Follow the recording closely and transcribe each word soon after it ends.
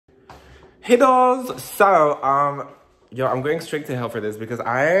Hey dolls! So, yo, I'm going straight to hell for this because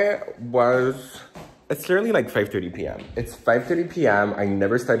it's literally like 5:30 p.m. It's 5:30 p.m. I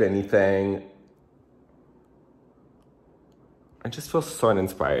never started anything. I just feel so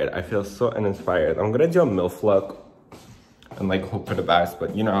uninspired. I feel so uninspired. I'm gonna do a Milf look and like hope for the best,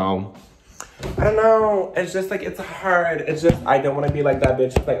 but you know, I don't know. It's just like, it's hard. It's just, I don't want to be like that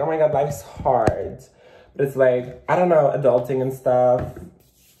bitch. It's like, oh my God, life's hard. But it's like, I don't know, adulting and stuff.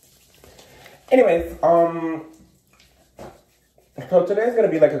 Anyways, so today is gonna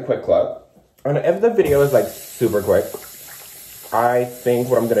be like a quick look. And if the video is like super quick, I think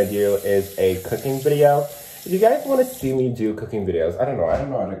what I'm gonna do is a cooking video. If you guys wanna see me do cooking videos, I don't know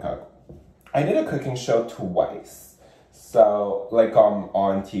how to cook. I did a cooking show twice. So, like,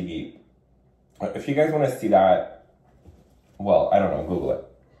 on TV. If you guys wanna see that, well, I don't know, Google it.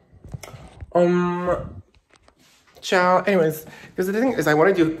 Ciao. Anyways, because the thing is, I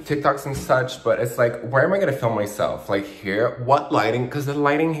want to do TikToks and such, but it's like, where am I going to film myself? Like here? What lighting? Because the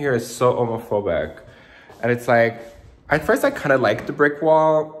lighting here is so homophobic. And it's like, at first I kind of liked the brick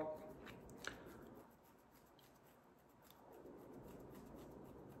wall.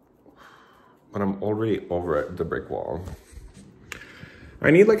 But I'm already over the brick wall.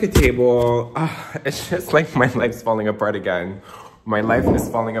 I need like a table. It's just like my life's falling apart again. My life is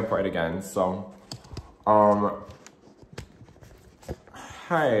falling apart again. So,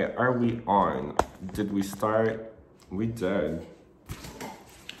 hi, are we on? Did we start? We did.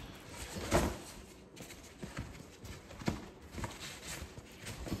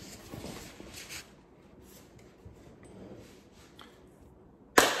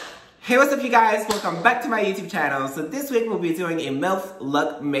 Hey, what's up you guys? Welcome back to my YouTube channel. So this week we'll be doing a Milf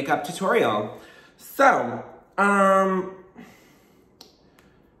look makeup tutorial. So,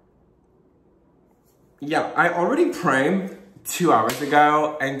 yeah, I already primed 2 hours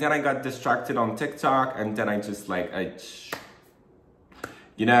ago, and then I got distracted on TikTok, and then I just like,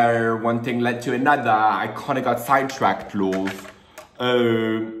 you know, one thing led to another. I kind of got sidetracked, love.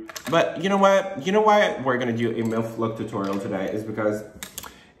 But you know what? You know why we're gonna do a Milf look tutorial today is because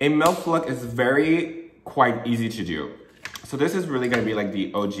a Milf look is quite easy to do. So this is really gonna be like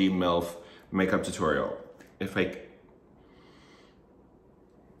the OG Milf makeup tutorial.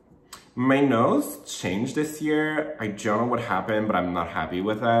 My nose changed this year. I don't know what happened, but I'm not happy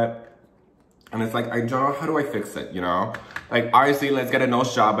with it. And it's like, I don't know, how do I fix it, you know? Like, obviously, let's get a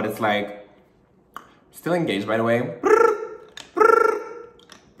nose job, but it's like, still engaged, by the way.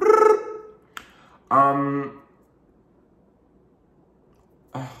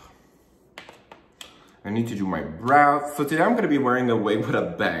 I need to do my brows. So today I'm gonna be wearing a wig with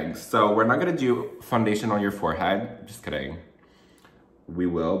a bang. So we're not gonna do foundation on your forehead. Just kidding. We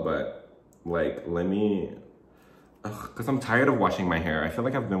will, but like, let me, cause I'm tired of washing my hair. I feel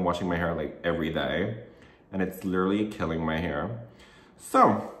like I've been washing my hair like every day and it's literally killing my hair.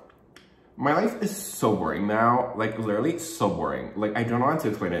 So, my life is so boring now. Like literally so boring. Like I don't know how to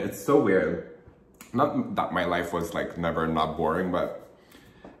explain it. It's so weird. Not that my life was like never not boring, but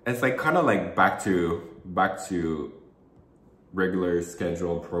it's like kind of like back to regular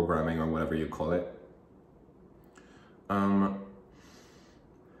scheduled programming or whatever you call it.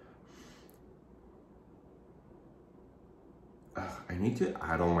 I need to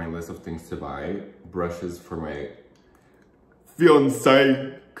add on my list of things to buy brushes for my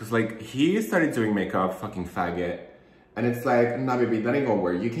fiance, cause like he started doing makeup, fucking faggot, and it's like, nah baby, that ain't gonna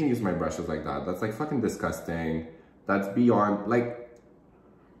work. You can't use my brushes like that. That's like fucking disgusting. That's beyond like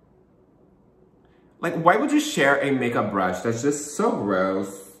why would you share a makeup brush? That's just so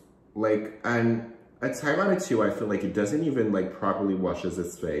gross. Like, and at time out of 2, I feel like it doesn't even like properly washes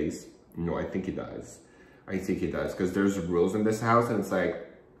its face. No, I think it does. I think it does, because there's rules in this house, and it's like,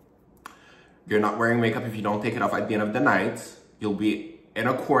 you're not wearing makeup if you don't take it off at the end of the night. You'll be in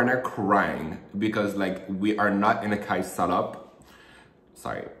a corner crying, because like, we are not in a Kai setup.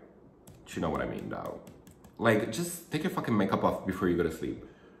 Sorry, you know what I mean though. Like, just take your fucking makeup off before you go to sleep.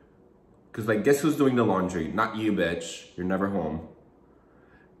 Because like, guess who's doing the laundry? Not you, bitch. You're never home.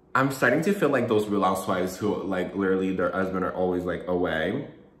 I'm starting to feel like those Real Housewives who like, literally their husband are always like away.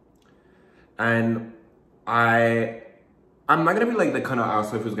 And I'm not gonna be like the kind of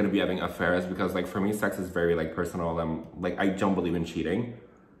housewife who's gonna be having affairs, because like for me sex is very like personal. Like I don't believe in cheating.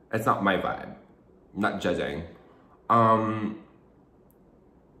 It's not my vibe. I'm not judging.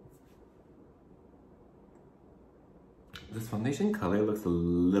 This foundation color looks a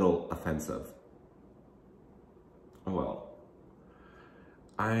little offensive. Oh well.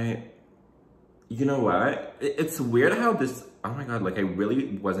 You know what? It's weird how this, oh my God, like I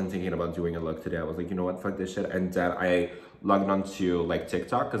really wasn't thinking about doing a look today. I was like, you know what, fuck this shit. And then I logged onto like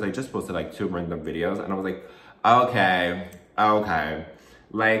TikTok because I just posted like 2 random videos and I was like, okay.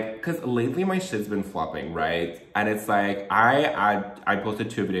 Like, because lately my shit's been flopping, right? And it's like, I posted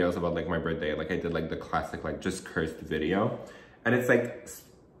 2 videos about like my birthday. Like I did like the classic, like just cursed video. And it's like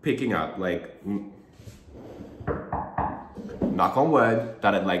picking up, like, knock on wood,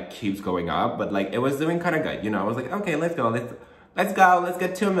 that it like keeps going up. But like, it was doing kind of good, you know? I was like, okay, let's go, let's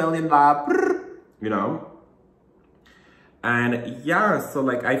get 2 million, blah, you know? And yeah, so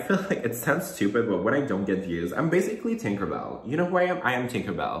like, I feel like it sounds stupid, but when I don't get views, I'm basically Tinkerbell. You know who I am? I am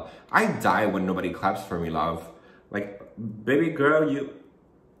Tinkerbell. I die when nobody claps for me, love. Like, baby girl, you...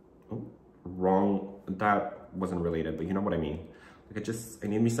 Oh, wrong. That wasn't related, but you know what I mean. Like, I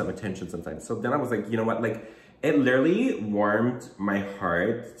need me some attention sometimes. So then I was like, you know what? Like, it literally warmed my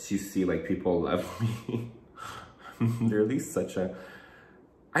heart to see like people love me. I'm literally such a...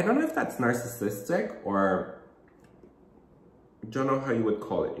 I don't know if that's narcissistic or... don't know how you would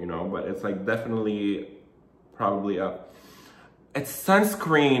call it, you know, but it's like definitely probably it's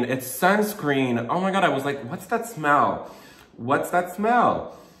sunscreen. Oh my God, I was like, what's that smell?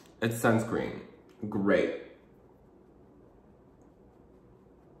 It's sunscreen. Great.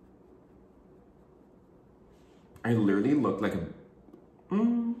 I literally look like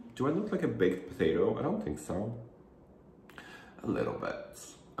do I look like a baked potato? I don't think so. A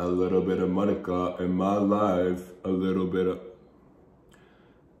little bit of Monica in my life, a little bit of...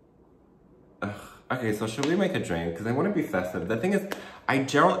 Okay, so should we make a drink? Because I want to be festive. The thing is,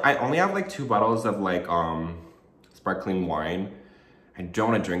 I only have like 2 bottles of like sparkling wine. I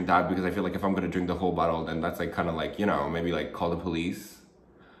don't want to drink that because I feel like if I'm going to drink the whole bottle, then that's like kind of like, you know, maybe like call the police.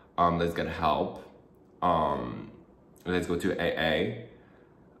 Let's get help. Let's go to AA.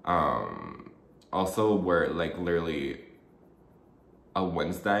 Also, we're like literally a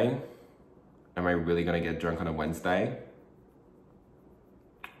Wednesday. Am I really going to get drunk on a Wednesday?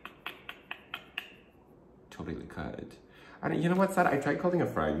 Totally could. And you know what's that? I tried calling a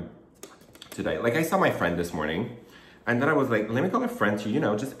friend today. Like I saw my friend this morning and then I was like, let me call a friend to, you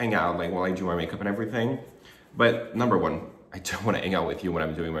know, just hang out like while I do my makeup and everything. But number one, I don't want to hang out with you when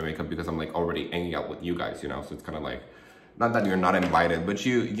I'm doing my makeup because I'm like already hanging out with you guys, you know? So it's kind of like, not that you're not invited, but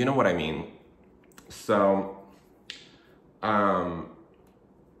you know what I mean? So,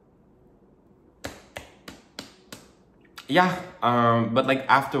 yeah, but like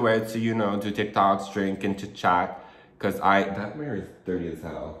afterwards, you know, do TikToks, drink, and to chat, because that mirror is dirty as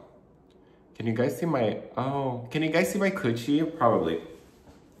hell. Can you guys see my, can you guys see my coochie? Probably.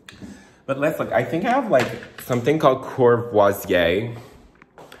 But let's look, I think I have like something called Courvoisier.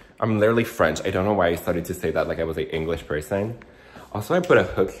 I'm literally French. I don't know why I started to say that like I was an English person. Also, I put a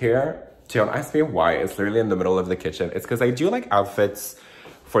hook here. Don't ask me why, it's literally in the middle of the kitchen. It's because I do like outfits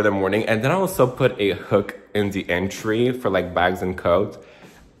for the morning, and then I also put a hook in the entry for like bags and coats.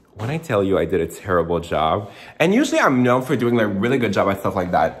 When I tell you I did a terrible job, and usually I'm known for doing like a really good job at stuff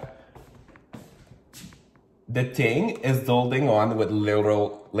like that. The thing is holding on with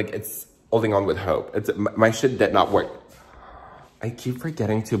literal, like it's holding on with hope. My shit did not work. I keep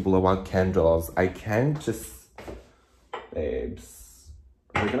forgetting to blow out candles. I can't just, babes.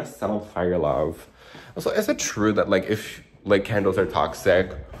 We're gonna set on fire, love. Also, is it true that like if like candles are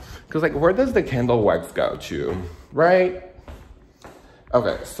toxic? Because like where does the candle wax go to, right?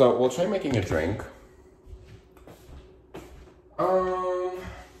 Okay, so we'll try making a drink.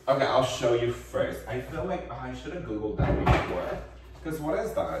 Okay, I'll show you first. I feel like I should have Googled that before. Because what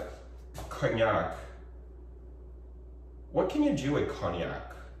is that? Cognac. What can you do with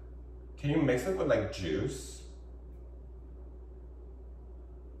cognac? Can you mix it with like juice?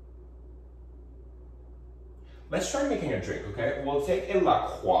 Let's try making a drink, okay? We'll take a La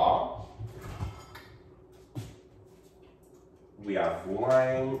Croix. We have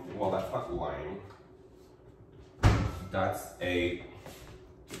lime. Well, that's not lime. That's a...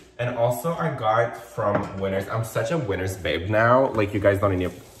 And also I got from Winners. I'm such a Winners babe now. Like you guys don't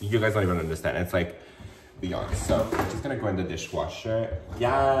even understand. It's like beyond. So I'm just gonna go in the dishwasher.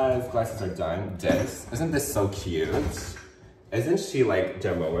 Yes, glasses are done. Isn't this so cute? Isn't she like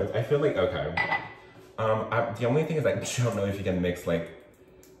the moment? I feel like, okay. The only thing is I don't know if you can mix like,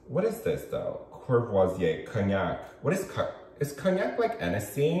 what is this though? Courvoisier, cognac. What is cognac like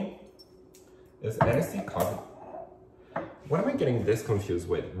Hennessy? Is Hennessy coffee? What am I getting this confused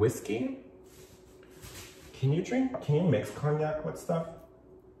with? Whiskey? Can you mix cognac with stuff?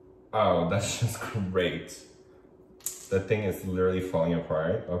 Oh, that's just great. The thing is literally falling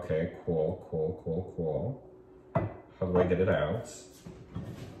apart. Okay, cool. How do I get it out?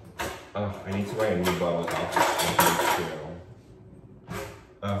 Oh, I need to buy a new bottle of alcohol too.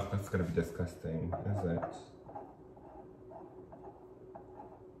 Oh, that's gonna be disgusting, is it?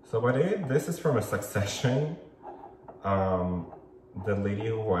 So this is from a Succession. The lady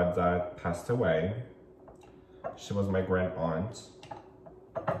who had that passed away. She was my grand aunt.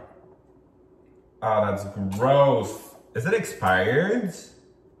 Oh, that's gross. Is it expired?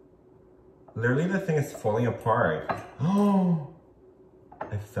 Literally the thing is falling apart. Oh,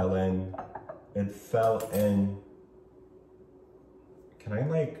 it fell in. It fell in. Can I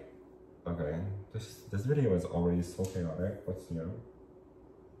like, okay, this video is already so chaotic. What's new?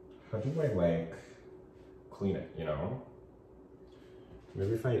 How do I like clean it, you know?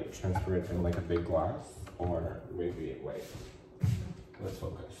 Maybe if I transfer it in like a big glass, or maybe, wait, let's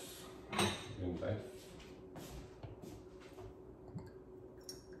focus. In this.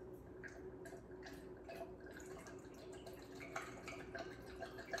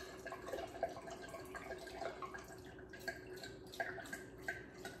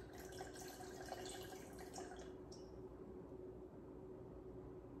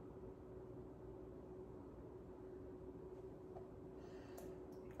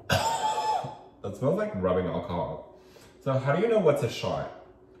 That smells like rubbing alcohol. So how do you know what's a shot?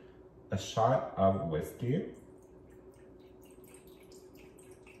 A shot of whiskey.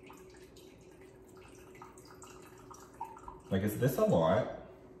 Like, is this a lot?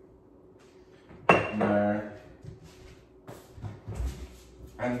 No.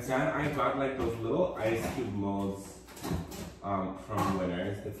 And then I got like those little ice cube molds from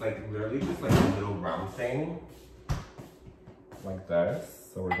Winners. It's like literally just like a little round thing. Like this.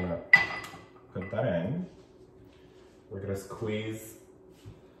 So we're gonna put that in. We're gonna squeeze.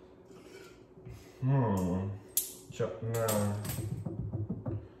 No. Still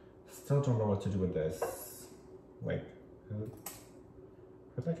don't know what to do with this. Like,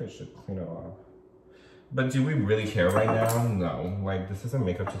 I think I should clean it off. But do we really care right now? No. Like, this is a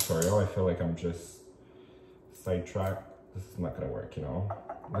makeup tutorial. I feel like I'm just sidetracked. This is not gonna work, you know?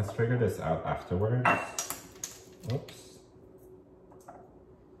 Let's figure this out afterwards. Oops.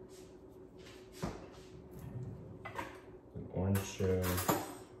 Orange juice.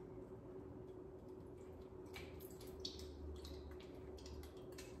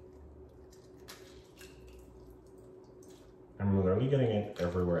 I'm literally getting it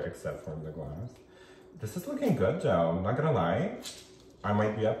everywhere except from the glass. This is looking good though, I'm not gonna lie. I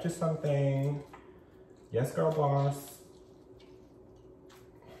might be up to something. Yes, girl boss.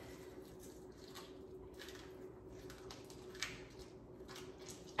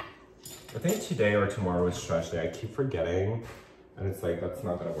 I think today or tomorrow is trash day. I keep forgetting. And it's like, that's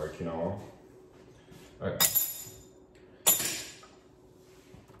not gonna work, you know? Okay.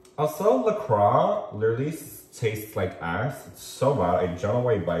 Also, LaCroix literally tastes like ass. It's so bad. I don't know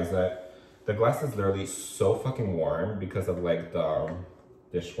why he buys it. The glass is literally so fucking warm because of like the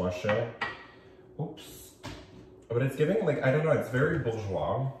dishwasher. Oops. But it's giving like, I don't know, it's very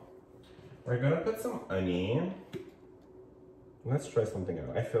bourgeois. We're gonna put some onion. Let's try something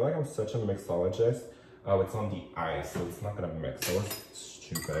out. I feel like I'm such a mixologist. Oh, it's on the ice, so it's not gonna mix. That was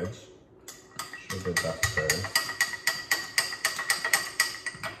stupid. Should have did that first.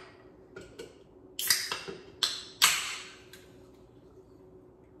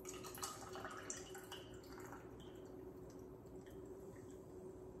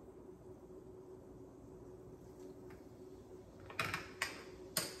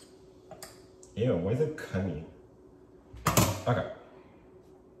 Ew, why is it cummy? Okay.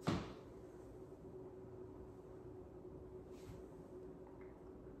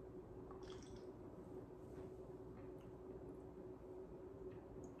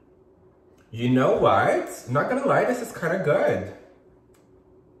 You know what? Not gonna lie, this is kind of good.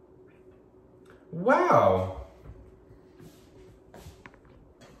 Wow.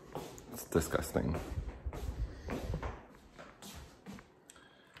 It's disgusting.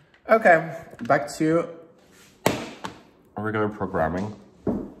 Okay, back to regular programming.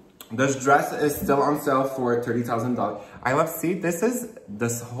 This dress is still on sale for $30,000. I love, see,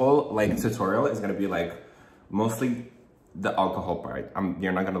 this whole like tutorial is gonna be like mostly the alcohol part.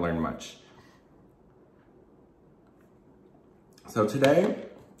 You're not gonna learn much. So today,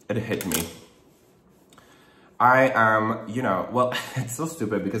 it hit me. I am, you know, well, it's so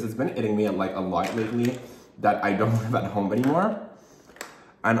stupid because it's been hitting me like a lot lately that I don't live at home anymore.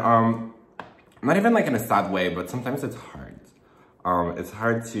 And not even like in a sad way, but sometimes it's hard. It's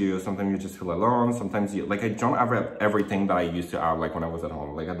hard to, sometimes you just feel alone. Sometimes you, like I don't have everything that I used to have like when I was at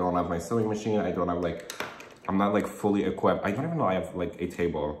home. Like I don't have my sewing machine. I don't have like, I'm not like fully equipped. I don't even know I have like a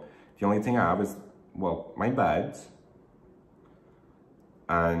table. The only thing I have is, well, my bed.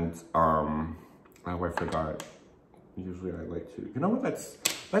 And, oh, I forgot. Usually I like to, you know what, let's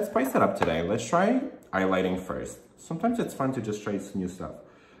spice it up today. Let's try highlighting first. Sometimes it's fun to just try some new stuff.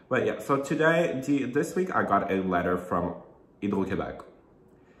 But yeah, so today, this week, I got a letter from Hydro-Québec.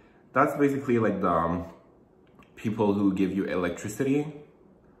 That's basically like the people who give you electricity.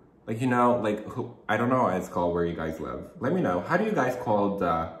 Like, you know, like, who, I don't know what it's called where you guys live. Let me know. How do you guys call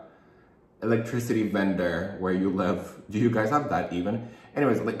the electricity vendor where you live? Do you guys have that even?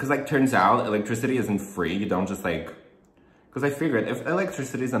 Anyways, like, cause like turns out electricity isn't free. You don't just like, cause I figured if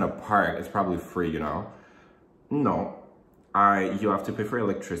electricity is in a park, it's probably free, you know? No, you have to pay for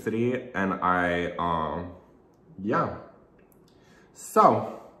electricity, and yeah.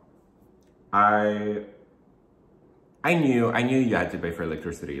 So, I knew you had to pay for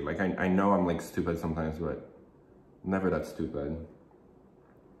electricity. Like, I know I'm like stupid sometimes, but never that stupid.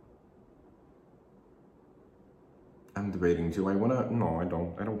 I'm debating, do I wanna, no, I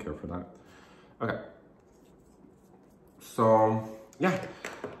don't care for that. Okay. So, yeah.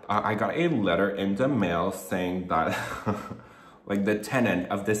 I got a letter in the mail saying that like the tenant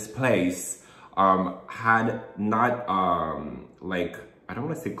of this place had not like, I don't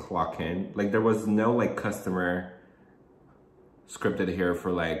want to say clock in, like there was no like customer scripted here for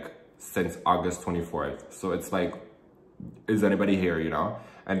like since August 24th. So it's like, is anybody here, you know?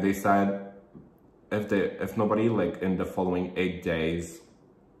 And they said if nobody like in the following 8 days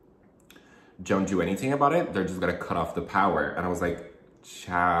don't do anything about it, they're just gonna cut off the power. And I was like,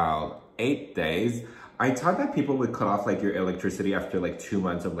 child, 8 days? I thought that people would cut off like your electricity after like 2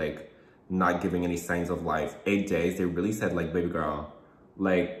 months of like not giving any signs of life. 8 days, they really said like, baby girl,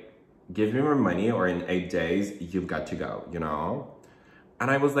 like give me more money or in 8 days, you've got to go, you know? And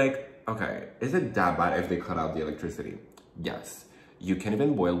I was like, okay, is it that bad if they cut out the electricity? Yes. You can't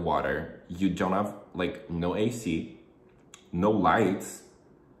even boil water. You don't have like no AC, no lights.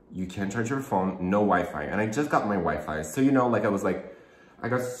 You can't charge your phone, no Wi-Fi. And I just got my Wi-Fi. So, you know, like I was like, I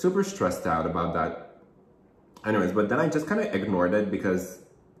got super stressed out about that. Anyways, but then I just kind of ignored it because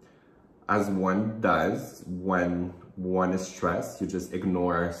as one does when one is stressed, you just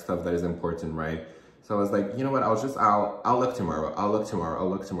ignore stuff that is important, right? So I was like, you know what, I'll look tomorrow. I'll look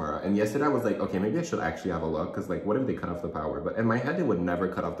tomorrow. And yesterday I was like, okay, maybe I should actually have a look, because like, what if they cut off the power? But in my head, they would never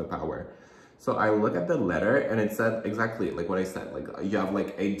cut off the power. So I look at the letter and it said exactly like what I said, like you have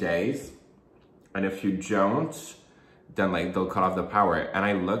like 8 days. And if you don't, then like they'll cut off the power. And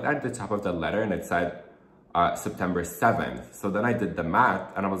I looked at the top of the letter and it said September 7th. So then I did the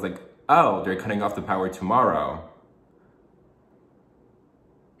math and I was like, oh, they're cutting off the power tomorrow.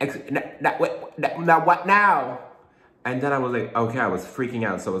 Now what now? And then I was like, okay, I was freaking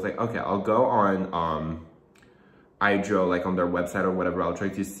out. So I was like, okay, I'll go on Hydro, like on their website or whatever. I'll try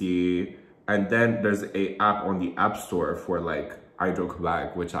to see. And then there's a app on the App Store for like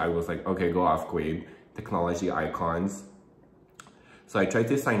Hydro-Québec, which I was like, okay, go off, queen. Technology icons. So I tried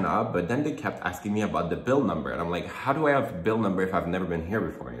to sign up, but then they kept asking me about the bill number. And I'm like, how do I have a bill number if I've never been here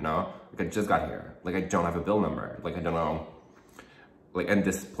before, you know? Like I just got here. Like I don't have a bill number. Like I don't know. Like, and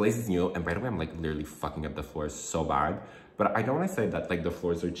this place is new. And by the way, I'm like literally fucking up the floors so bad. But I don't want to say that like the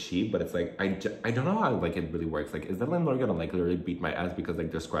floors are cheap, but it's like, I don't know how like it really works. Like, is the landlord gonna like literally beat my ass because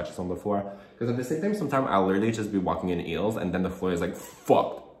like there's scratches on the floor? Because at the same time, sometimes I'll literally just be walking in heels and then the floor is like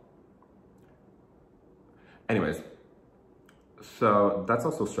fucked. Anyways, so that's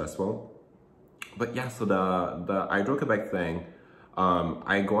also stressful. But yeah, so the Hydro-Québec thing,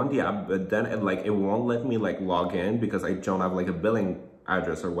 I go on the app, but then it won't let me like log in because I don't have like a billing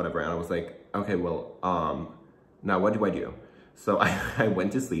address or whatever. And I was like, okay, well, now what do I do? So I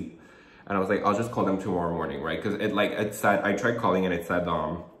went to sleep and I was like, I'll just call them tomorrow morning, right? Because it said, I tried calling and it said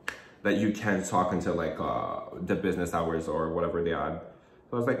that you can't talk until like the business hours or whatever they had.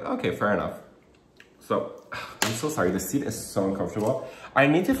 So I was like, okay, fair enough. So I'm so sorry, the seat is so uncomfortable. I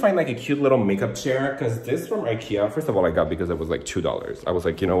need to find like a cute little makeup chair because this from IKEA, first of all, I got because it was like $2. I was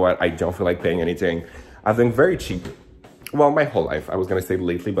like, you know what? I don't feel like paying anything. I've been very cheap. Well, my whole life. I was gonna say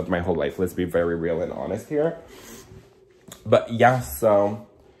lately, but my whole life. Let's be very real and honest here. But yeah, so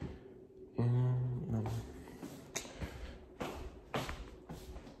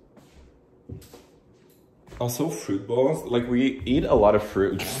also fruit bowls. Like we eat a lot of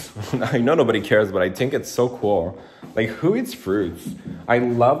fruits. I know nobody cares, but I think it's so cool. Like who eats fruits? I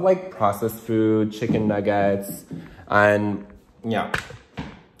love like processed food, chicken nuggets, and yeah.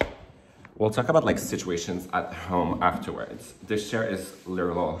 We'll talk about like situations at home afterwards. This chair is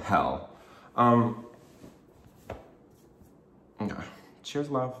literal hell. Yeah. Cheers,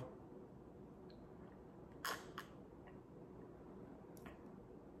 love.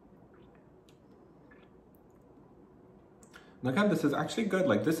 Look at this, is actually good.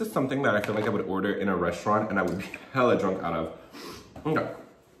 Like this is something that I feel like I would order in a restaurant and I would be hella drunk out of. Okay.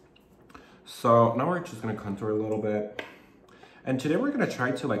 So now we're just gonna contour a little bit. And today we're gonna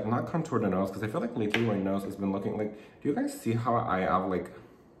try to like not contour the nose because I feel like lately my nose has been looking like, do you guys see how I have like,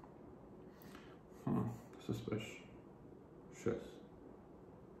 suspicious.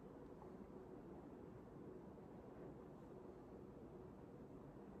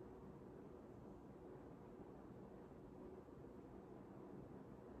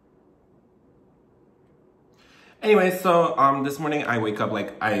 Anyway, so this morning I wake up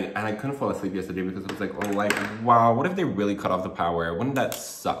like I couldn't fall asleep yesterday because I was like, oh, like, wow, what if they really cut off the power? Wouldn't that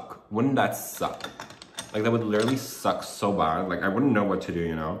suck? Wouldn't that suck? Like, that would literally suck so bad. Like, I wouldn't know what to do,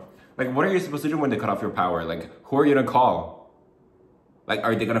 you know? Like, what are you supposed to do when they cut off your power? Like, who are you gonna call? Like,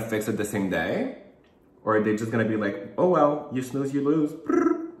 are they gonna fix it the same day? Or are they just gonna be like, oh well, you snooze, you lose.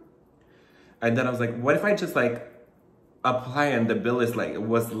 And then I was like, what if I just like apply and the bill is like,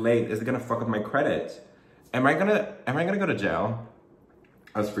 was late? Is it gonna fuck up my credit? Am I gonna go to jail?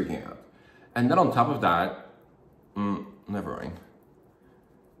 I was freaking out. And then on top of that, never mind.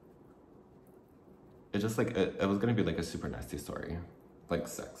 It just like, it was gonna be like a super nasty story. Like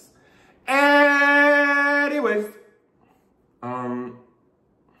sex. Anyways.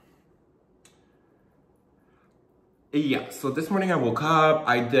 Yeah, so this morning I woke up,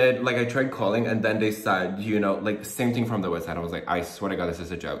 I tried calling and then they said, you know, like same thing from the website. I was like, I swear to God, this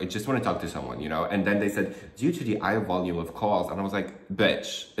is a joke. I just want to talk to someone, you know? And then they said, due to the high volume of calls. And I was like,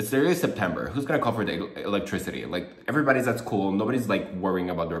 bitch, it's literally September. Who's gonna call for the electricity? Like everybody's at school. Nobody's like worrying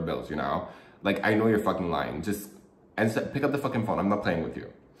about their bills, you know? Like I know you're fucking lying. Just pick up the fucking phone. I'm not playing with you.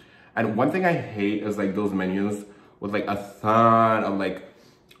 And one thing I hate is like those menus with like a ton of like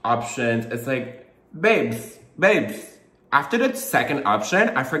options. It's like, babes, after the second option,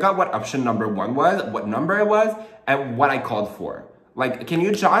 I forgot what option number 1 was, what number it was, and what I called for. Like, can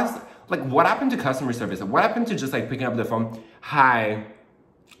you just, like, what happened to customer service? What happened to just, like, picking up the phone? Hi,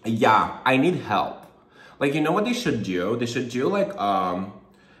 yeah, I need help. Like, you know what they should do? They should do, like,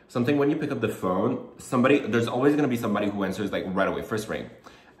 something when you pick up the phone, there's always gonna be somebody who answers, like, right away, first ring.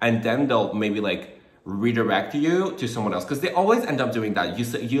 And then they'll maybe, like, redirect you to someone else because they always end up doing that.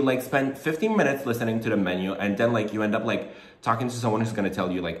 You like spend 15 minutes listening to the menu and then like you end up like talking to someone who's gonna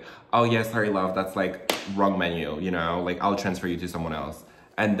tell you like, oh yeah, sorry love, that's like wrong menu, you know, like I'll transfer you to someone else.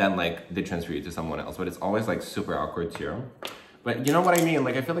 And then like they transfer you to someone else, but it's always like super awkward too. But you know what I mean?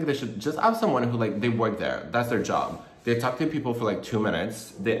 Like I feel like they should just have someone who like, they work there, that's their job. They talk to people for like 2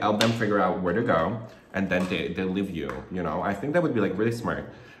 minutes, they help them figure out where to go, and then they leave you, you know? I think that would be like really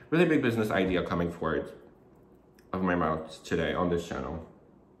smart. Really big business idea coming forward of my mouth today on this channel.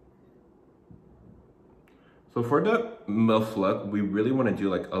 So for the Milf look, we really want to do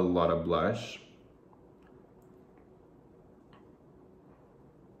like a lot of blush.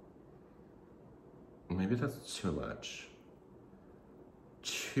 Maybe that's too much.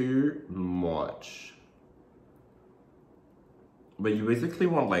 Too much. But you basically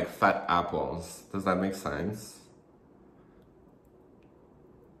want like fat apples. Does that make sense?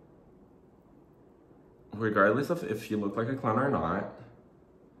 Regardless of if you look like a clown or not.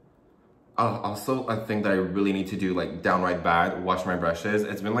 Also, a thing that I really need to do, like downright bad, wash my brushes.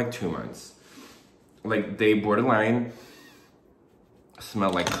 It's been like 2 months. Like they borderline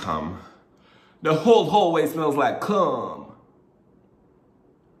smell like cum. The whole hallway smells like cum.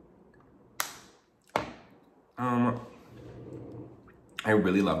 I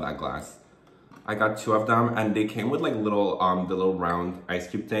really love that glass. I got 2 of them and they came with like little, the little round ice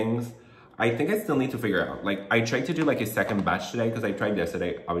cube things. I think I still need to figure out, like I tried to do like a second batch today because I tried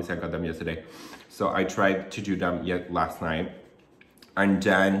yesterday. Obviously I got them yesterday. So I tried to do them last night. And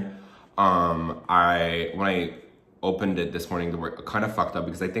then when I opened it this morning, they were kind of fucked up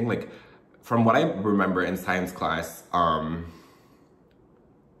because I think like, from what I remember in science class,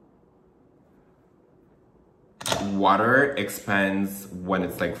 water expands when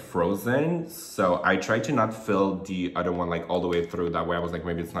it's like frozen. So I tried to not fill the other one like all the way through. That way I was like,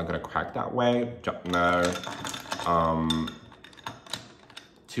 maybe it's not gonna crack that way. No.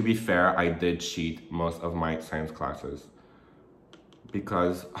 To be fair, I did cheat most of my science classes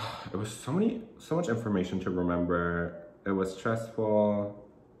because it was so much information to remember. It was stressful.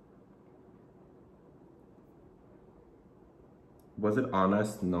 Was it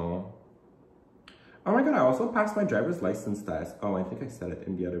honest? No. Oh my God, I also passed my driver's license test. Oh, I think I said it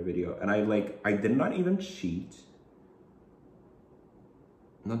in the other video. And I did not even cheat.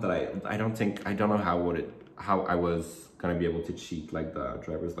 Not that I don't know how I was gonna be able to cheat like the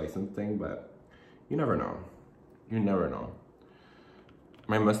driver's license thing, but you never know. You never know.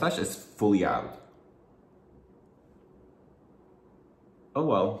 My mustache is fully out. Oh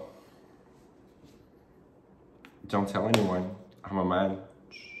well. Don't tell anyone. I'm a man.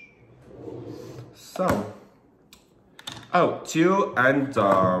 So, Oh, to end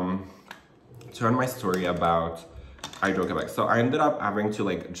my story about Hydro-Quebec. So I ended up having to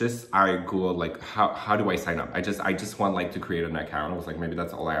like I Googled like how do I sign up? I just want like to create an account. I was like, maybe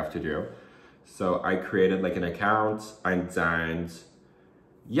that's all I have to do. So I created like an account and then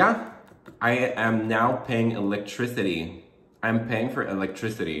yeah, I am now paying electricity. I'm paying for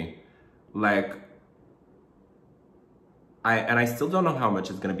electricity. Like I still don't know how much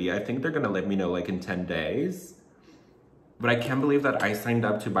it's gonna be. I think they're gonna let me know like in 10 days. But I can't believe that I signed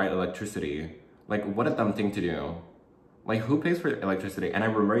up to buy electricity. Like, what a dumb thing to do. Like, who pays for electricity? And I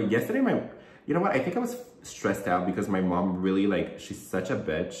remember yesterday, you know what? I think I was stressed out because my mom really, like, she's such a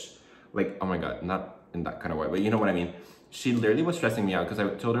bitch. Like, oh my God, not in that kind of way, but you know what I mean? She literally was stressing me out because I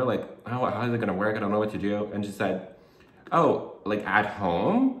told her, like, oh, how is it gonna work? I don't know what to do. And she said, oh, like, at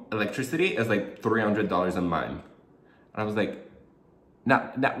home, electricity is like $300 a month. And I was like,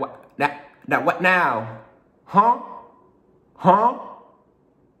 what now? Huh? Huh?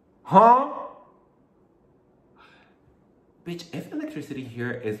 Huh? Bitch, if electricity here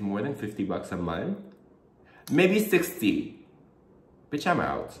is more than 50 bucks a month, maybe 60. Bitch, I'm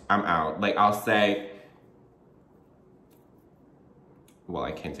out. I'm out. Like, I'll say, well,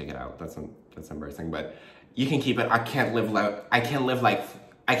 I can't take it out. That's embarrassing, but you can keep it. I can't live like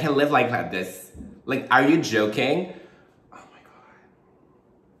this. Like, are you joking?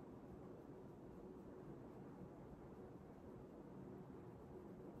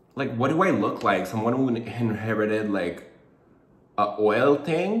 Like, what do I look like? Someone who inherited, like, a oil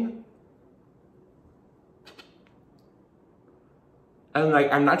thing? And,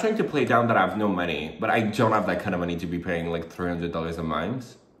 like, I'm not trying to play down that I have no money, but I don't have that kind of money to be paying, like, $300 a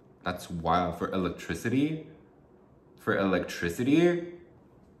month. That's wild. For electricity? For electricity?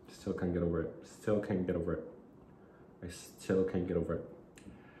 Still can't get over it. Still can't get over it. I still can't get over it.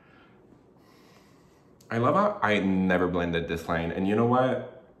 I love how I never blended this line. And you know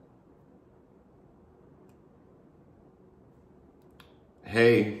what?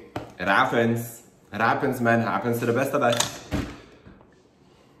 Hey, it happens. It happens, man. It happens to the best of us.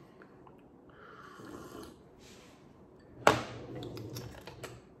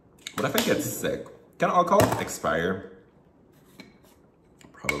 What if I get sick? Can alcohol expire?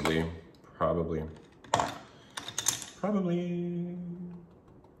 Probably. I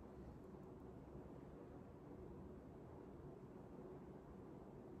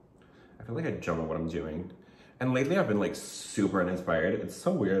feel like I don't know what I'm doing. And lately I've been like super uninspired. It's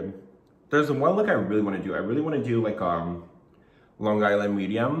so weird. There's one look I really want to do. I really want to do like Long Island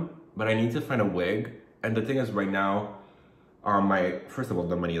medium, but I need to find a wig. And the thing is right now, first of all,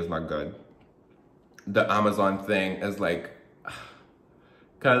 the money is not good. The Amazon thing is like,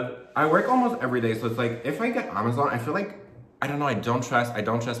 cause I work almost every day. So it's like, if I get Amazon, I feel like, I don't know, I don't trust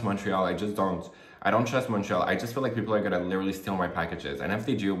Montreal. I don't trust Montreal. I just feel like people are gonna literally steal my packages. And if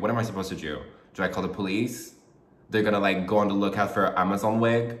they do, what am I supposed to do? Do I call the police? They're gonna like go on the lookout for an Amazon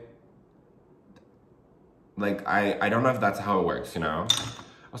wig. Like, I don't know if that's how it works, you know?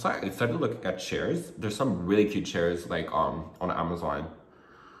 Also, I started looking at chairs. There's some really cute chairs like on Amazon.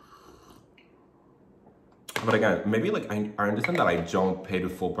 But again, maybe like I understand that I don't pay the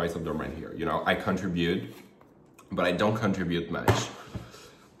full price of the rent here, you know? I contribute, but I don't contribute much.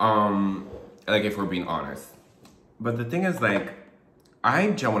 Like if we're being honest. But the thing is like,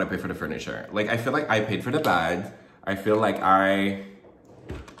 I don't want to pay for the furniture. Like, I feel like I paid for the bed. I feel like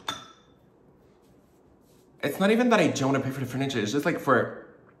it's not even that I don't want to pay for the furniture. It's just like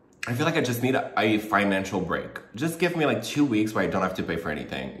I feel like I just need a financial break. Just give me like 2 weeks where I don't have to pay for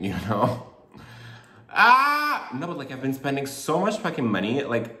anything, you know? No, but like I've been spending so much fucking money.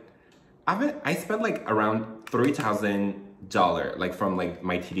 Like, I spent like around $3,000, like from like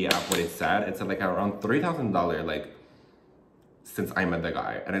my TD app, what it said. It's like around $3,000, like, since I met the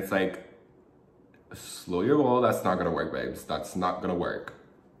guy. And it's like, slow your roll. That's not gonna work, babes. That's not gonna work.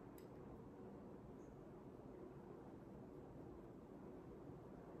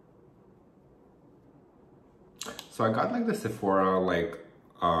 So I got like the Sephora like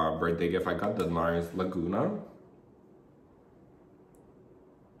birthday gift. I got the NARS Laguna.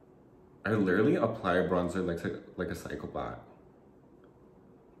 I literally apply bronzer like a psychopath.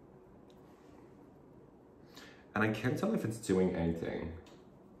 And I can't tell if it's doing anything.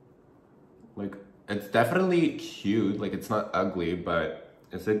 Like, it's definitely cute. Like, it's not ugly, but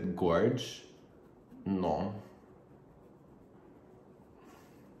is it gorge? No.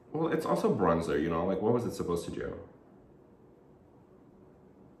 Well, it's also bronzer, you know? Like, what was it supposed to do?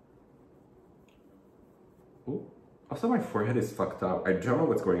 Ooh. Also, my forehead is fucked up. I don't know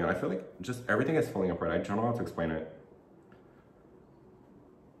what's going on. I feel like just everything is falling apart. I don't know how to explain it.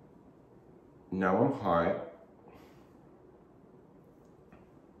 Now I'm hot.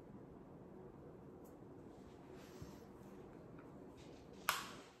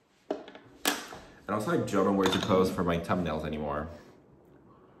 And also I don't know where to pose for my thumbnails anymore.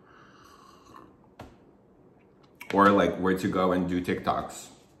 Or like where to go and do TikToks.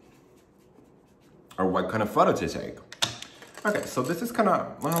 Or what kind of photo to take. Okay, so this is kind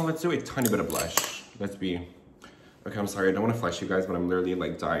of, well, let's do a tiny bit of blush. Let's be, okay, I'm sorry, I don't want to flash you guys, but I'm literally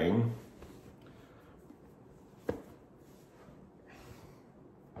like dying.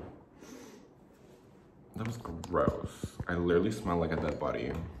 That was gross. I literally smell like a dead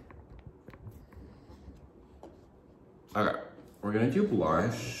body. Okay, we're gonna do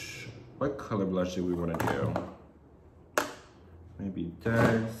blush. What color blush do we want to do? Maybe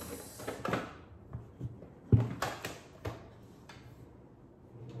this.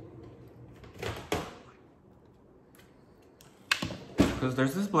 Because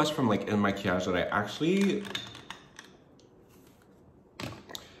there's this blush from like In Maquillage that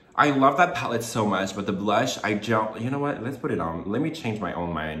I love that palette so much, but the blush, I don't, you know what? Let's put it on. Let me change my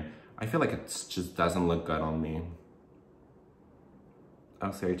own mind. I feel like it just doesn't look good on me. Oh,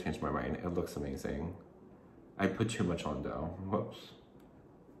 sorry, I changed my mind. It looks amazing. I put too much on though. Whoops.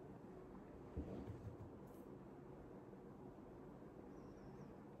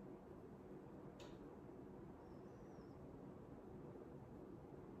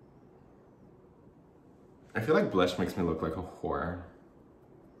 I feel like blush makes me look like a whore.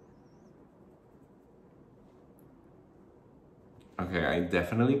 Okay, I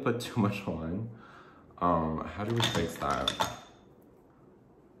definitely put too much on. How do we fix that?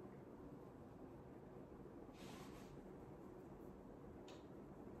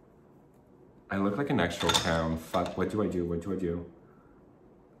 I look like an actual clown. Fuck, what do I do? What do I do?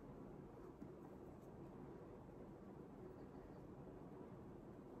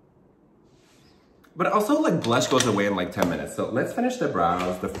 But also, like, blush goes away in like 10 minutes. So let's finish the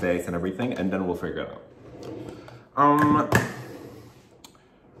brows, the face, and everything, and then we'll figure it out.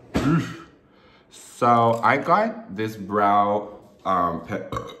 So I got this brow,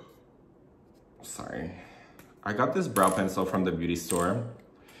 sorry. I got this brow pencil from the beauty store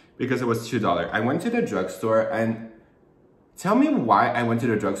because it was $2. I went to the drugstore and tell me why I went to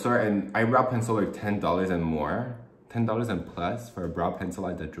the drugstore and eyebrow pencil like $10 and more. $10 and plus for a brow pencil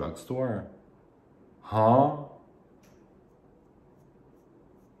at the drugstore. Huh?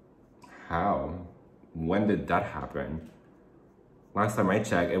 How? When did that happen? Last time I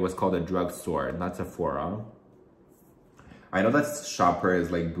checked, it was called a drugstore, not Sephora. I know that Shopper is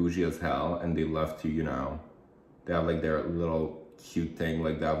like bougie as hell and they love to, you know, they have like their little cute thing,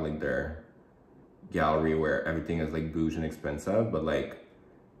 like they have like their gallery where everything is like bougie and expensive, but like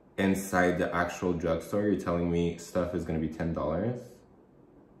inside the actual drugstore, you're telling me stuff is gonna be $10?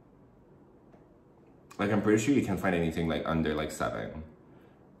 Like I'm pretty sure you can't find anything like under like $7.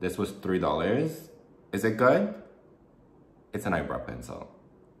 This was $3. Is it good? It's an eyebrow pencil.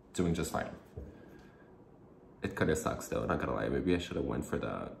 Doing just fine. It could have sucked though, not gonna lie. Maybe I should have went for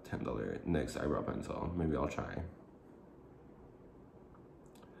the $10 NYX eyebrow pencil. Maybe I'll try.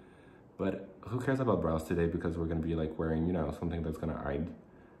 But who cares about brows today because we're gonna be like wearing, you know, something that's gonna hide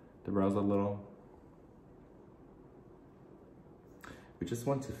the brows a little. We just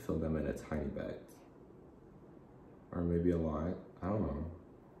want to fill them in a tiny bit. Or maybe a lot, I don't know.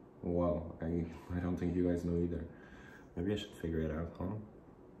 Well, I don't think you guys know either. Maybe I should figure it out, huh?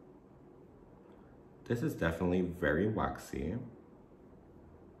 This is definitely very waxy.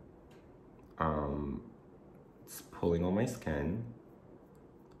 It's pulling on my skin.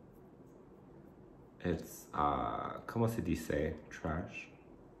 It's, como se dice, trash.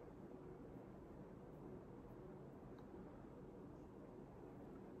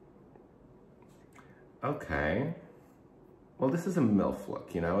 Okay. Well, this is a Milf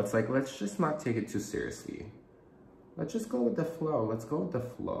look, you know? It's like, let's just not take it too seriously. Let's just go with the flow. Let's go with the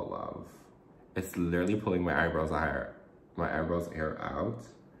flow, love. It's literally pulling my eyebrows hair out.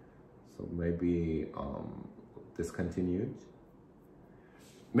 So maybe discontinued.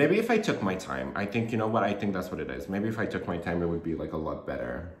 Maybe if I took my time, I think, you know what? I think that's what it is. Maybe if I took my time, it would be like a lot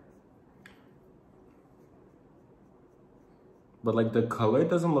better. But like the color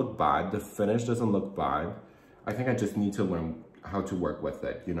doesn't look bad. The finish doesn't look bad. I think I just need to learn how to work with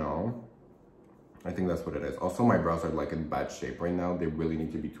it, you know? I think that's what it is. Also, my brows are like in bad shape right now. They really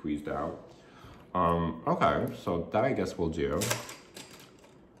need to be tweezed out. Okay, so that I guess we'll do.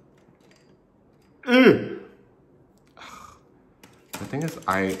 The thing is,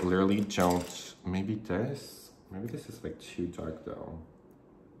 I literally don't, maybe this is like too dark though.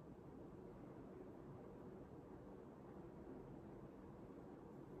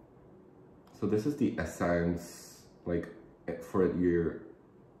 So this is the essence, like for your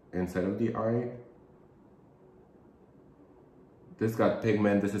inside of the eye. This got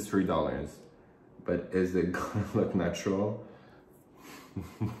pigment, this is $3. but is it gonna look natural?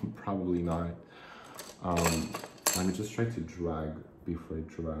 Probably not. Let me just try to drag before it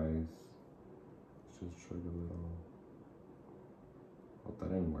dries. Just drag a little. Oh, that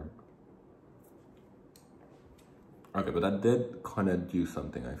didn't work. Okay, but that did kind of do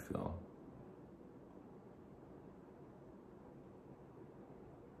something, I feel.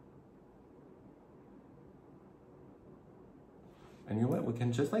 And you know what? We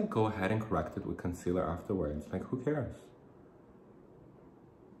can just like go ahead and correct it with concealer afterwards. Like, who cares?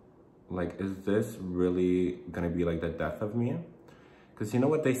 Like, is this really gonna be like the death of me? Because you know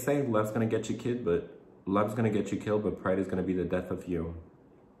what they say, love's gonna get you killed, but pride is gonna be the death of you.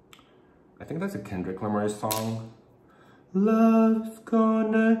 I think that's a Kendrick Lamar song. Love's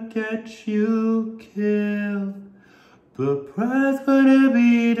gonna get you killed, but pride's gonna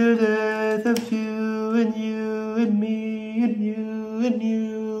be the death of you and you and me and you and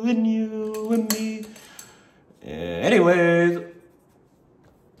you and you and me. Anyways.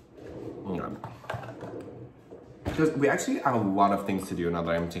 Because we actually have a lot of things to do now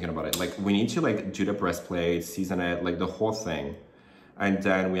that I'm thinking about it. Like, we need to like do the breastplate, season it, like the whole thing. And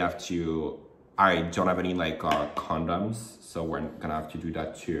then we have to, I don't have any like condoms, so we're gonna have to do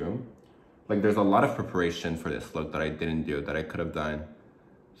that too. Like, there's a lot of preparation for this look that I didn't do, that I could have done.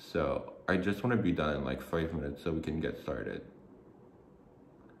 So I just want to be done in like 5 minutes so we can get started.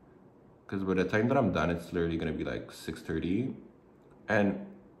 Because by the time that I'm done, it's literally gonna be like 6:30. And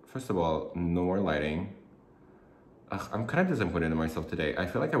first of all, no more lighting. Ugh, I'm kind of disappointed in myself today. I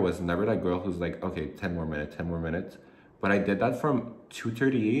feel like I was never that girl who's like, okay, 10 more minutes, 10 more minutes. But I did that from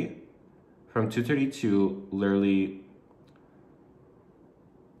 2:30, to literally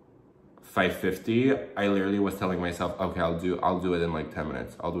 5:50. I literally was telling myself, okay, I'll do it in like 10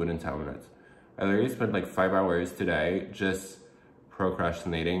 minutes. I'll do it in 10 minutes. I literally spent like 5 hours today just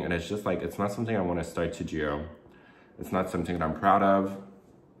procrastinating. And it's just like, it's not something I want to start to do. It's not something that I'm proud of.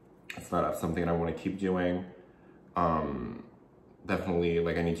 It's not something that I want to keep doing. Definitely,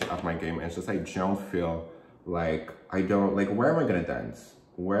 like, I need to up my game. And it's just, I don't feel like, where am I gonna dance?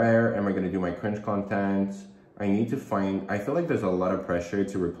 Where am I gonna do my cringe content? I need to find, I feel like there's a lot of pressure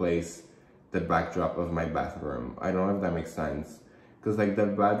to replace the backdrop of my bathroom. I don't know if that makes sense. Because like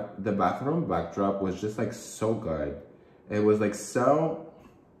the bathroom backdrop was just like so good. It was like so,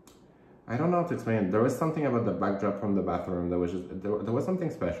 I don't know how to explain it. There was something about the backdrop from the bathroom that was just, there was something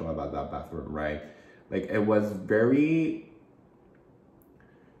special about that bathroom, right? Like, it was very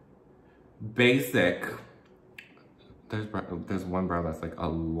basic. There's one brow that's like a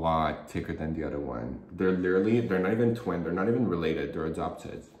lot thicker than the other one. They're not even twin, they're not even related, they're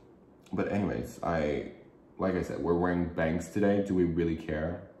adopted. But anyways, like I said, we're wearing bangs today. Do we really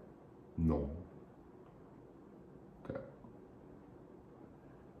care? No. Okay.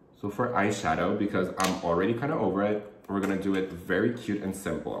 So for eyeshadow, because I'm already kind of over it, we're gonna do it very cute and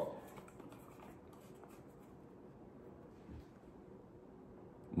simple.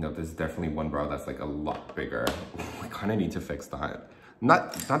 No, there's definitely one brow that's like a lot bigger. I kind of need to fix that.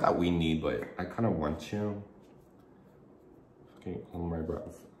 Not that we need, but I kind of want to. Okay, all my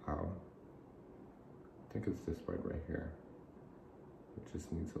brows out. I think it's this part right here. It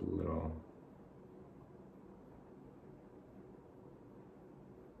just needs a little.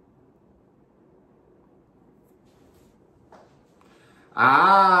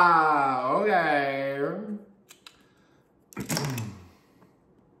 Ah, okay.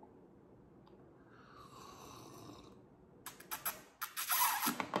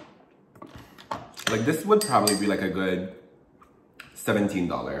 Like, this would probably be like a good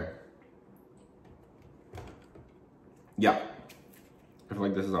 $17. Yeah. I feel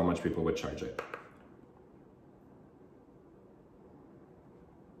like this is how much people would charge it.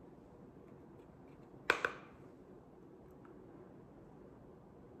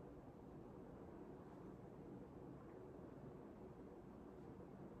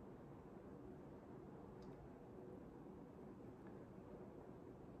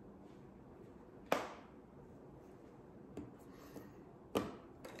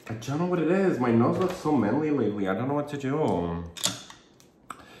 I don't know what it is. My nose looks so manly lately. I don't know what to do.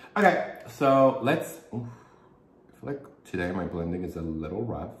 Okay, so let's. Oof, I feel like today my blending is a little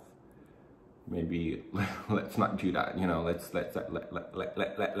rough. Maybe let's not do that. You know, let's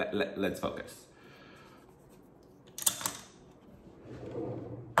focus.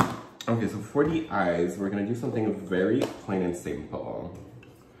 Okay, so for the eyes, we're gonna do something very plain and simple.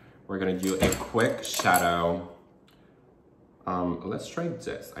 We're gonna do a quick shadow. Let's try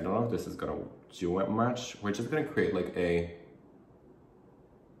this. I don't know if this is gonna do it much. We're just gonna create like a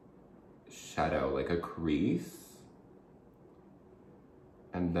shadow, like a crease.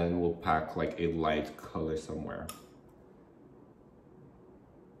 And then we'll pack like a light color somewhere.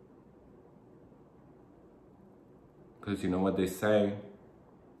 Because you know what they say,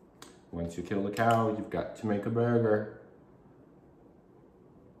 once you kill a cow, you've got to make a burger.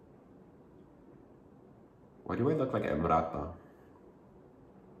 Why do I look like Emrata?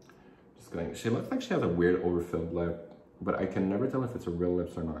 Just kidding. She looks like she has a weird overfilled lip, but I can never tell if it's a real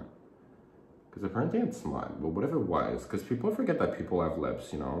lips or not. Because apparently it's not, but what if it was? Because people forget that people have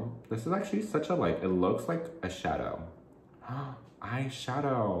lips, you know? This is actually such a like, it looks like a shadow.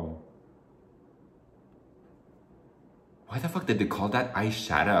 Eyeshadow. Why the fuck did they call that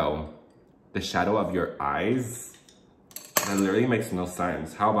eyeshadow? The shadow of your eyes? That literally makes no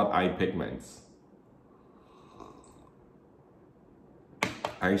sense. How about eye pigments?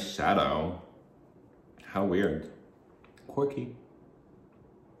 Eyeshadow. How weird. Quirky.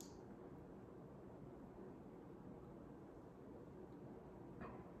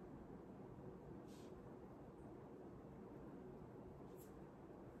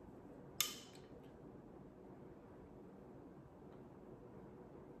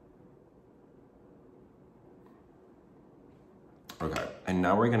 Okay, and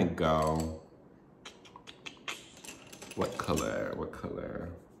now we're gonna go, what color?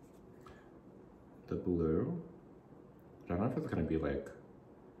 The blue? I don't know if it's gonna be like,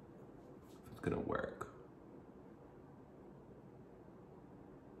 if it's gonna work.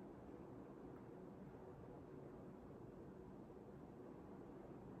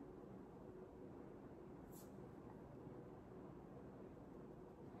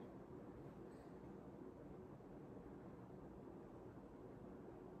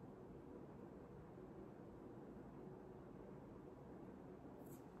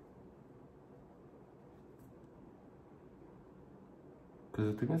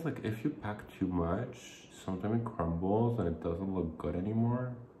 Because the thing is, like, if you pack too much, sometimes it crumbles and it doesn't look good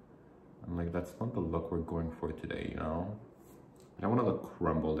anymore. And like, that's not the look we're going for today, you know? I don't want to look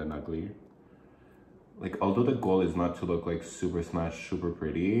crumbled and ugly. Like, although the goal is not to look like super snatched, super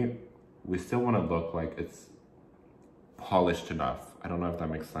pretty, we still want to look like it's polished enough. I don't know if that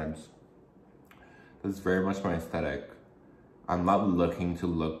makes sense. That's very much my aesthetic. I'm not looking to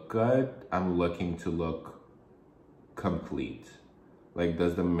look good. I'm looking to look complete. Like,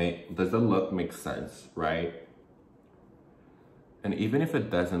 does the look make sense, right? And even if it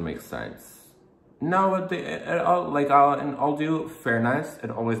doesn't make sense, no, in all due fairness,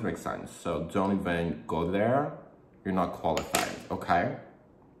 it always makes sense. So don't even go there. You're not qualified, okay?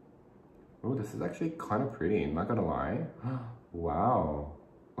 Oh, this is actually kind of pretty, not gonna lie. Wow,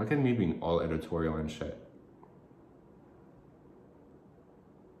 look at me being all editorial and shit.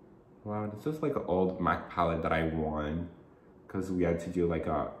 Wow, this is like an old MAC palette that I won. Because we had to do like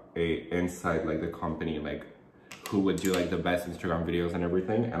a inside like the company, like who would do like the best Instagram videos and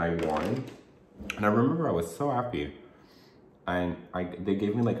everything, and I won. And I remember I was so happy. And they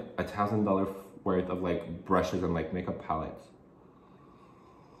gave me like $1,000 worth of like brushes and like makeup palettes.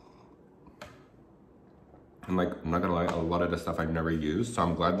 And like, I'm not gonna lie, a lot of the stuff I've never used, so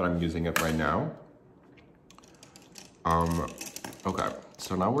I'm glad that I'm using it right now. Okay,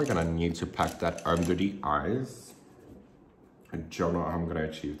 so now we're gonna need to pack that under the eyes. I don't know how I'm gonna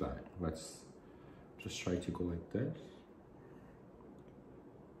achieve that. Let's just try to go like this.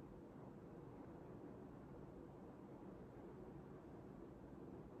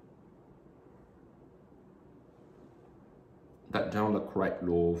 That don't look right,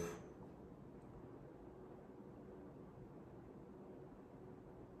 love.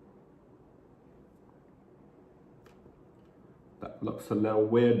 That looks a little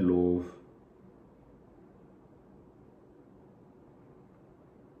weird, love.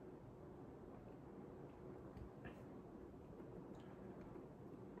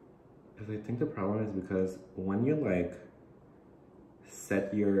 I think the problem is because when you like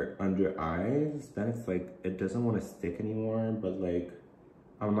set your under eyes, then it's like it doesn't want to stick anymore. But like,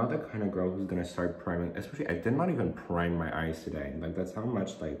 I'm not the kind of girl who's gonna start priming. Especially, I did not even prime my eyes today. Like, that's how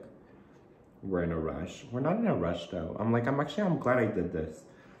much like we're in a rush. We're not in a rush though. I'm glad I did this.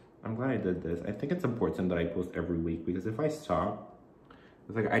 I'm glad I did this. I think it's important that I post every week, because if I stop,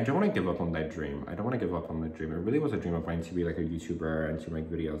 it's like, I don't want to give up on that dream. I don't want to give up on the dream. It really was a dream of mine to be like a YouTuber and to make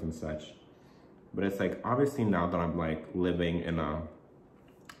videos and such. But it's like, obviously now that I'm like living in a,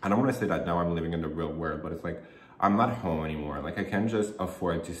 I don't want to say that now I'm living in the real world, but it's like, I'm not home anymore. Like, I can't just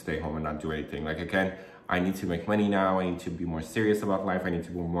afford to stay home and not do anything. Like, I need to make money now. I need to be more serious about life. I need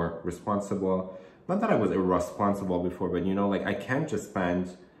to be more responsible. Not that I was irresponsible before, but you know, like, I can't just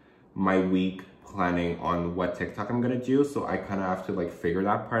spend my week planning on what TikTok I'm gonna do. So I kind of have to like figure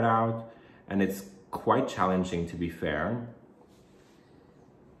that part out. And it's quite challenging, to be fair.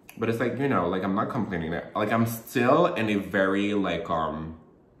 But it's like, you know, like I'm not complaining. Like I'm still in a very like, I'm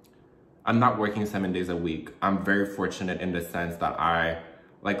not working 7 days a week. I'm very fortunate in the sense that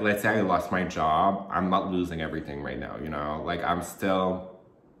like, let's say I lost my job. I'm not losing everything right now, you know? Like I'm still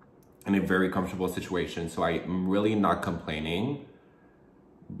in a very comfortable situation. So I'm really not complaining,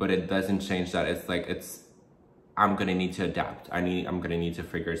 but it doesn't change that it's like, I'm gonna need to adapt. I'm gonna need to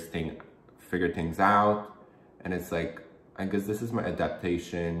figure things out. And it's like, I guess this is my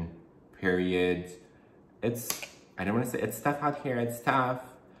adaptation period. I don't wanna say it's tough out here, it's tough,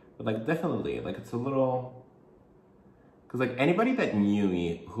 but like definitely, like it's a little, cause like anybody that knew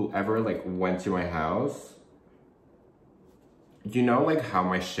me, whoever like went to my house, you know like how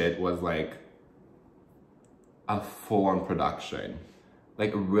my shit was like a full-on production.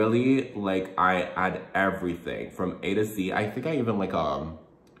 Like really, like I add everything from A to Z. I think I even like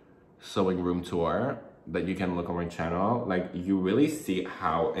sewing room tour that you can look on my channel. Like you really see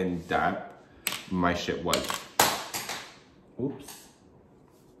how in depth my shit was. Oops.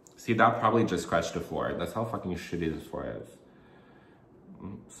 See, that probably just scratched the floor. That's how fucking shitty this floor is.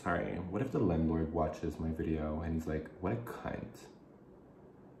 Sorry, what if the landlord watches my video and he's like, what a cunt.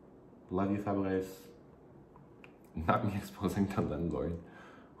 Love you, Fabrice. Not me exposing the landlord.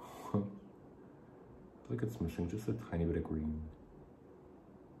 Look, it's missing just a tiny bit of green.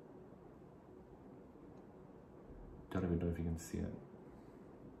 Don't even know if you can see it.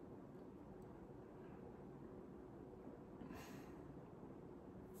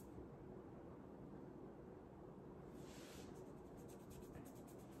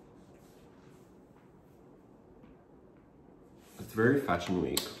 It's very fashion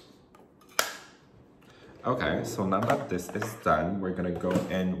week. Okay, so now that this is done, we're gonna go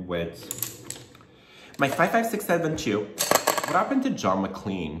in with my 55672. What happened to John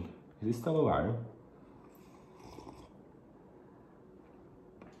McLean? Is he still alive?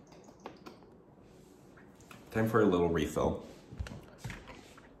 Time for a little refill.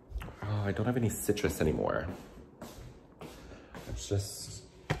 Oh, I don't have any citrus anymore. It's just...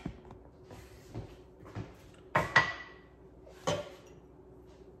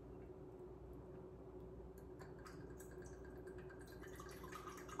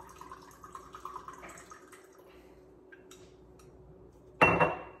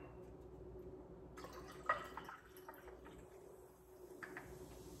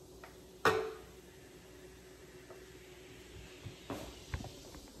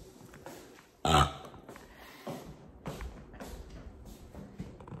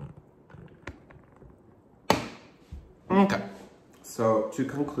 Okay, so to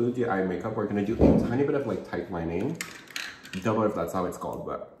conclude the eye makeup, we're gonna do a tiny bit of like tight lining. Don't know if that's how it's called,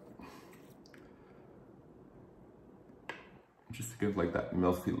 but just to give like that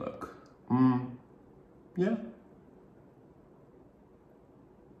milfy look. Yeah.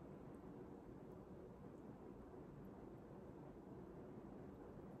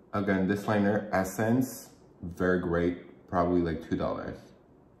 Again, this liner, Essence, very great, probably like $2.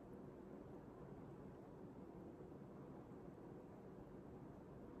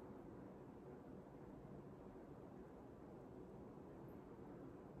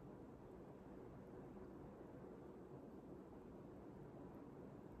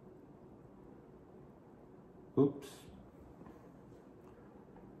 Oops.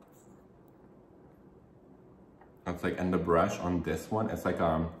 It's like, and the brush on this one, it's like,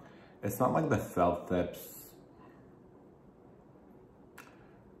 it's not like the felt tips.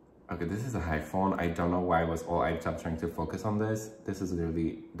 Okay, this is an iPhone. I don't know why I was all hyped up trying to focus on this. This is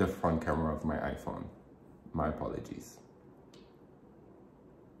literally the front camera of my iPhone. My apologies.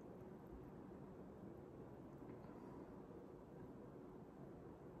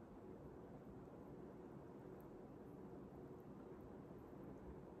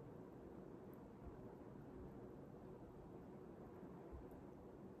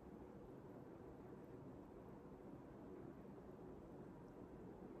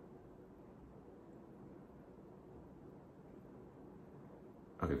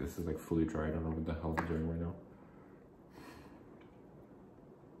 Okay, this is like fully dry. I don't know what the hell I'm doing right now.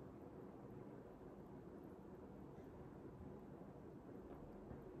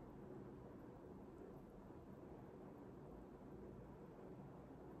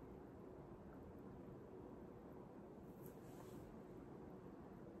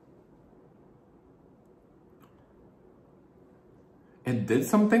 It did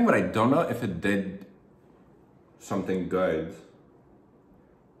something, but I don't know if it did something good.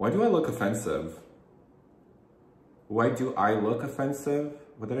 Why do I look offensive? Why do I look offensive?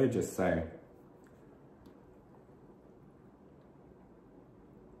 What did I just say?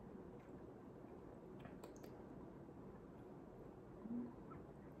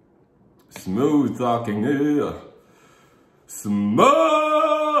 Smooth talking. Smooth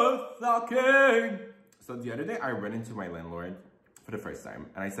talking. So the other day I ran into my landlord for the first time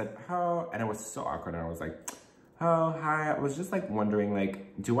and I said, oh, and it was so awkward. And I was like, oh, hi. I was just like wondering,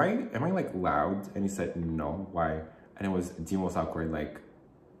 like, am I like loud? And he said, no, why? And it was the most awkward, like,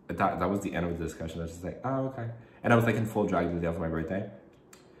 that was the end of the discussion. I was just like, oh, okay. And I was like in full drag the day of my birthday.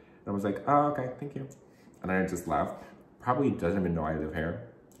 And I was like, oh, okay, thank you. And I just laughed. Probably doesn't even know I live here.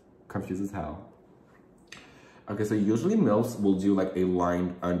 Confused as hell. Okay, so usually Milfs will do like a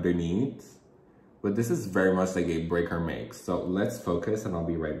line underneath, but this is very much like a break or make. So let's focus and I'll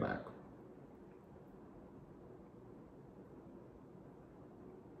be right back.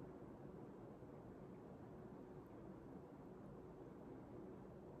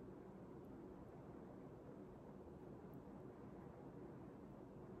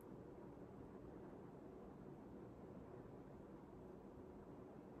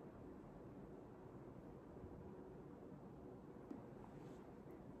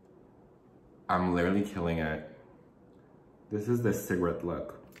 I'm literally killing it. This is the cigarette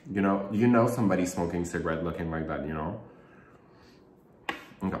look. You know somebody smoking cigarette looking like that, you know?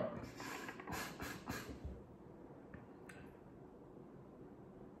 Okay.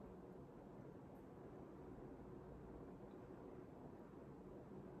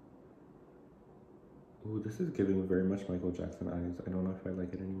 Ooh, this is giving very much Michael Jackson eyes. I don't know if I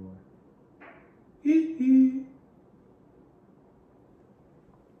like it anymore. Hee hee.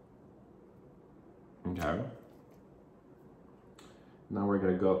 Okay. Now we're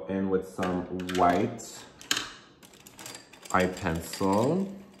gonna go in with some white eye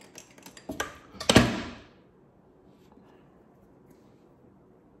pencil.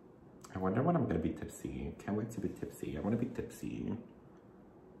 I wonder when I'm gonna be tipsy. Can't wait to be tipsy. I wanna be tipsy.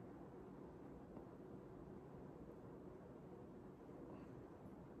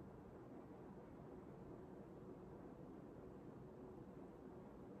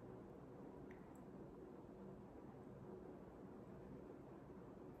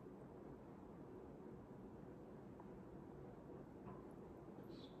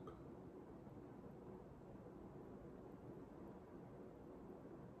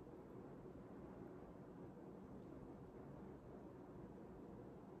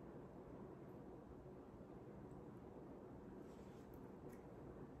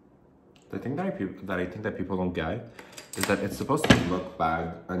 The thing that I think that people don't get is that it's supposed to look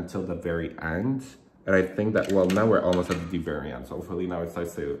bad until the very end. And I think that, well, now we're almost at the very end. So hopefully now it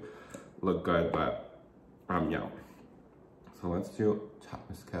starts to look good, but, yeah. So let's do top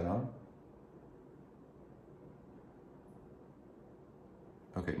mascara.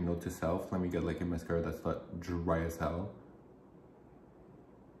 Okay, note to self, let me get like a mascara that's not dry as hell.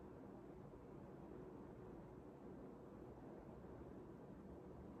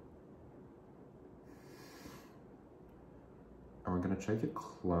 And we're gonna try to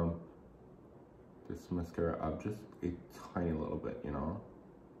clump this mascara up just a tiny little bit, you know?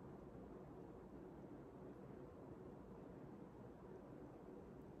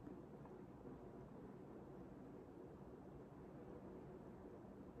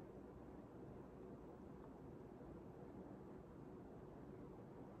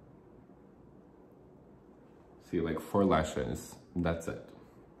 See, like 4 lashes, that's it.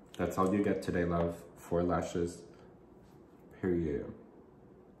 That's all you get today, love. 4 lashes, period.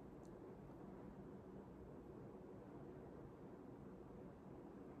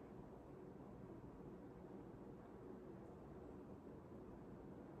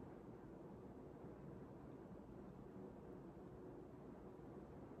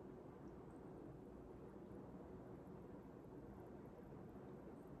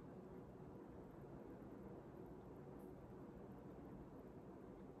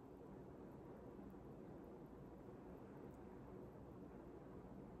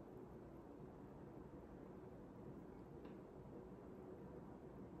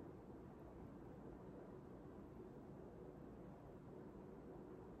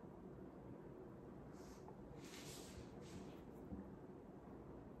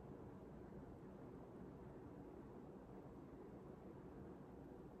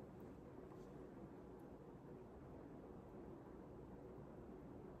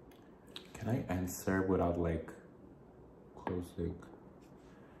 Can I answer without like closing?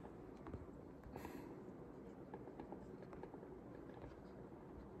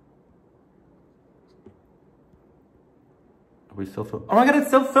 Are we still filming? Oh my god, it's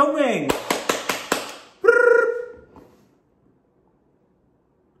still filming!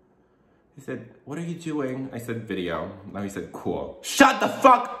 He said, what are you doing? I said, video. Now he said, cool. Shut the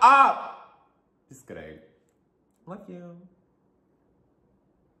fuck up! Just kidding. Love you.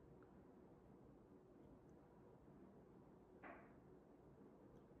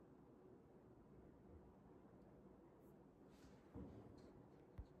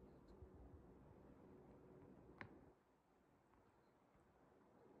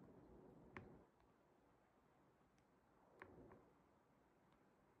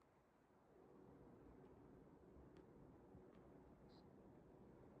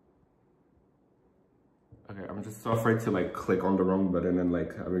 I'm just so afraid to like click on the wrong button and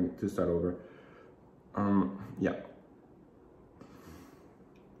like having to start over. Yeah.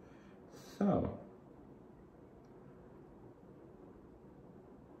 So.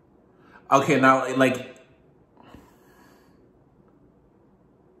 Okay, now like.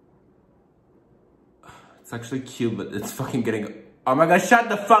 It's actually cute, but it's fucking getting. Oh my god! Shut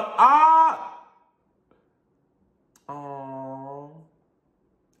the fuck up! Oh.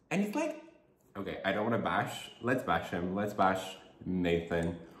 And he's like, okay, I don't want to bash. Let's bash him. Let's bash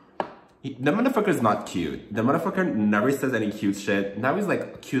Nathan. The motherfucker's not cute. The motherfucker never says any cute shit. Now he's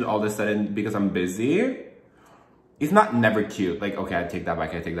like cute all of a sudden because I'm busy. He's not never cute. Like, okay, I take that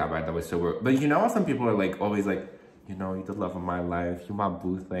back. I take that back. That was so weird. But you know how some people are like always like, you know, you're the love of my life. You're my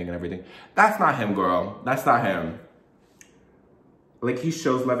boo thing and everything. That's not him, girl. That's not him. Like, he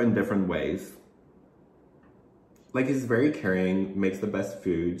shows love in different ways. Like, he's very caring, makes the best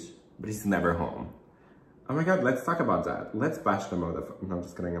food, but he's never home. Oh my god, let's talk about that. Let's bash the motherfucker. No, I'm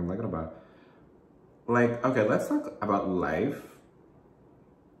just kidding. I'm not gonna bash. Like, okay, let's talk about life.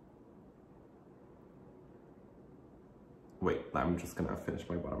 Wait, I'm just gonna finish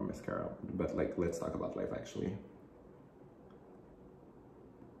my bottom mascara. But, like, let's talk about life, actually.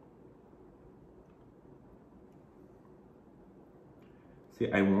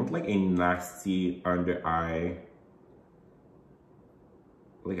 See, I want, like, a nasty under eye.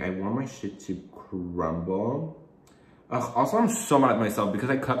 Like, I want my shit to crumble. Ugh, also, I'm so mad at myself because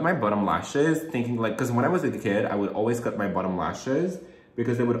I cut my bottom lashes thinking, like, because when I was a kid, I would always cut my bottom lashes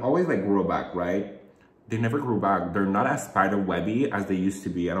because they would always, like, grow back, right? They never grew back. They're not as spider webby as they used to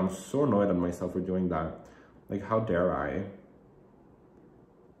be. And I'm so annoyed at myself for doing that. Like, how dare I?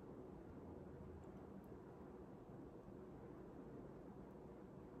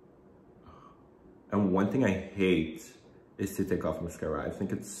 And one thing I hate is to take off mascara. I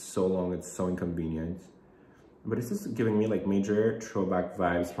think it's so long, it's so inconvenient. But this is giving me like major throwback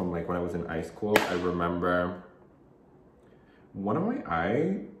vibes from like when I was in high school. I remember one of my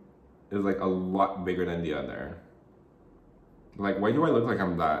eye is like a lot bigger than the other. Like, why do I look like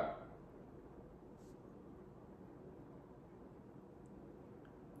I'm that?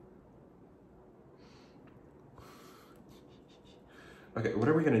 Okay, what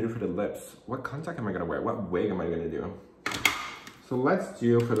are we gonna do for the lips? What contact am I gonna wear? What wig am I gonna do? So let's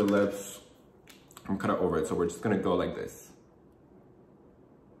do for the lips. I'm kind of over it, so we're just gonna go like this.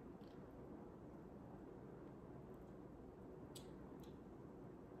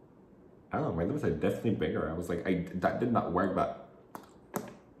 Oh, my lips are definitely bigger. I was like, that did not work, but.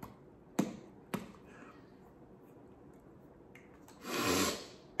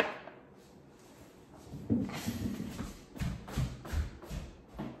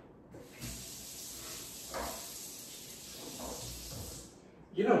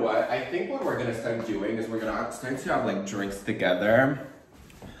 You know what? I think what we're gonna start doing is we're gonna start to have like drinks together.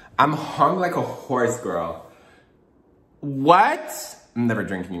 I'm hung like a horse, girl. What? I'm never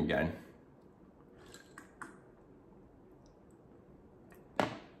drinking again.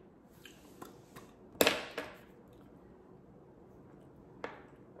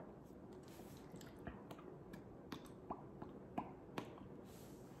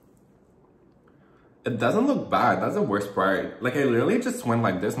 It doesn't look bad. That's the worst part. Like, I literally just went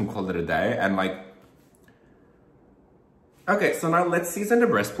like this and called it a day. And like, okay, so now let's season the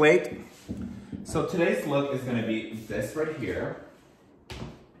breastplate. So today's look is gonna be this right here.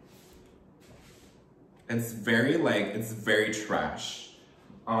 It's very like, it's very trash.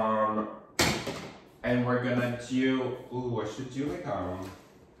 And we're gonna do, ooh, I should do like,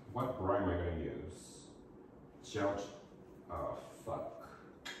 what bra am I gonna use? Gel, oh, fuck.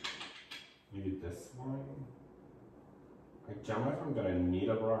 Maybe this one. I don't know if I'm gonna need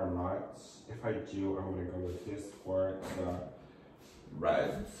a bra or not. If I do, I'm gonna go with this for the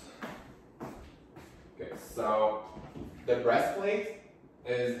red. Okay, so the breastplate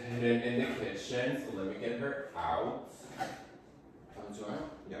is hidden in the kitchen, so let me get her out. Do I?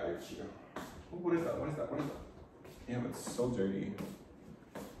 Yeah, I do. Oh, what is that? What is that? What is that? Damn, it's so dirty.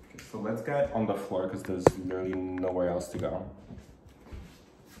 Okay, so let's get on the floor because there's literally nowhere else to go.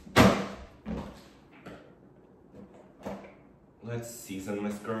 Let's season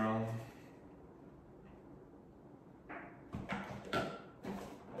this girl.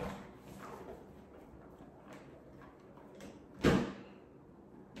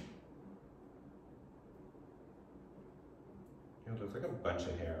 Yo, there's like a bunch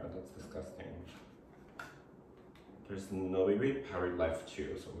of hair. That's disgusting. There's no baby powder left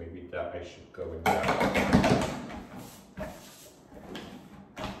too, so maybe that I should go with that.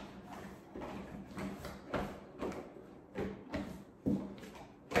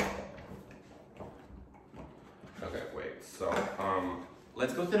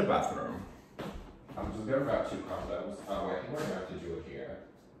 let's go to the bathroom. I'm just gonna grab 2 condoms. Oh, wait, I think we're gonna have to do it here.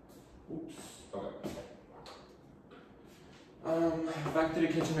 Oops. Okay. Back to the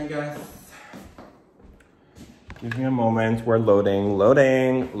kitchen, I guess. Give me a moment. We're loading,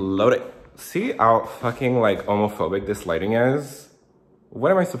 loading. See how fucking like homophobic this lighting is?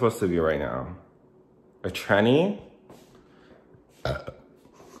 What am I supposed to be right now? A tranny? Okay.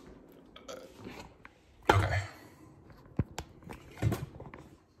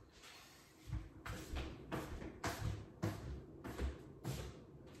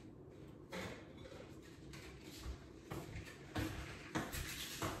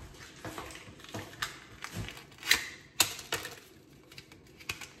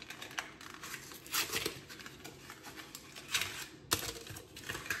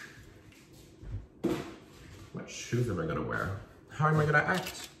 What shoes am I gonna wear? How am I gonna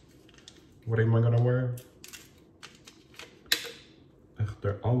act? What am I gonna wear? Ugh,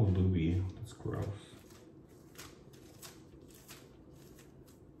 they're all Louis. That's gross.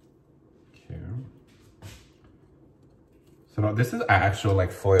 Okay. So now this is actual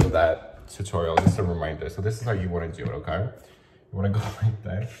like fully of that tutorial. Just a reminder. So this is how you want to do it, okay? You want to go like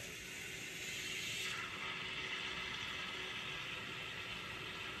this.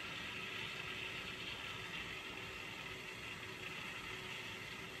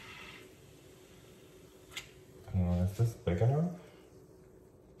 Is this big enough?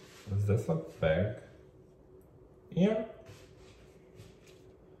 Does this look big? Yeah.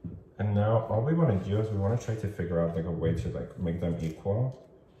 And now all we want to do is we want to try to figure out like a way to like make them equal.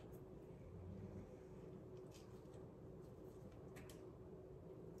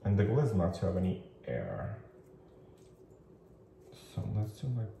 And the goal is not to have any air. So let's do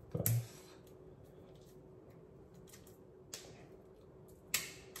like this.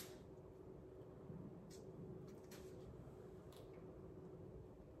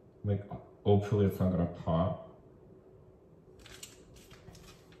 Like, hopefully it's not gonna pop.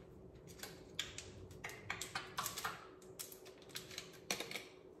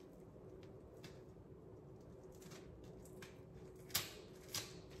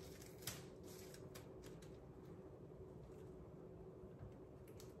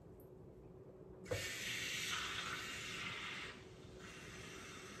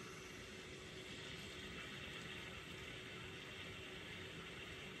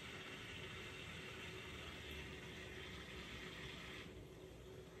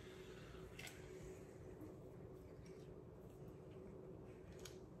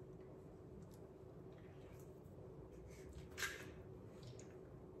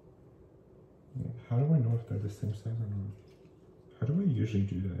 How do I know if they're the same size or not? How do I usually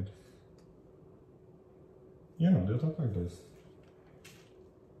do that? Yeah, no, they look like this.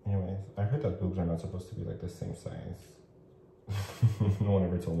 Anyways, I heard that boobs are not supposed to be like the same size. No one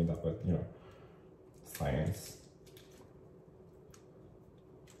ever told me that, but you know, science.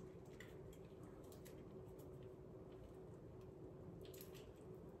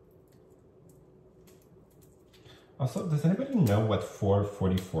 Also, does anybody know what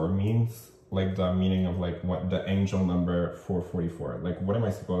 444 means? Like the meaning of like what the angel number 444. Like what am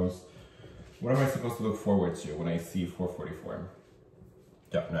I supposed to look forward to when I see 444?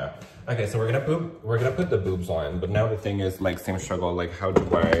 Yeah, no. Okay, so we're gonna put the boobs on, but now the thing is like same struggle, like how do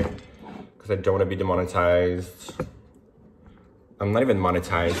I, because I don't want to be demonetized. I'm not even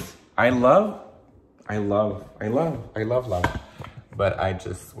monetized. I love. But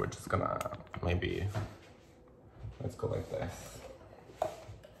we're just gonna maybe, let's go like this.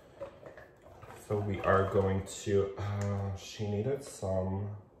 So we are going to, she needed some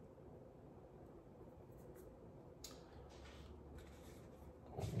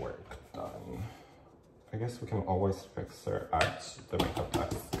work done. I guess we can always fix her at the makeup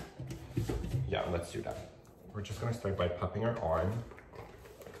desk. Yeah, let's do that. We're just gonna start by popping her on.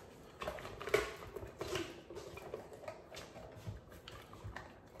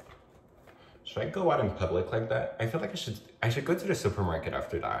 Should I go out in public like that? I feel like I should go to the supermarket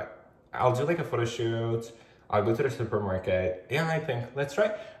after that. I'll do like a photo shoot. I'll go to the supermarket. Yeah, I think, let's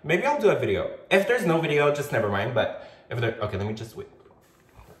try. Maybe I'll do a video. If there's no video, just never mind. But if there, okay, let me just wait.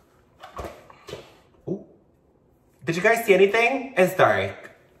 Ooh. Did you guys see anything? It's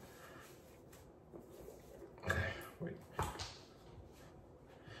dark. Okay, wait.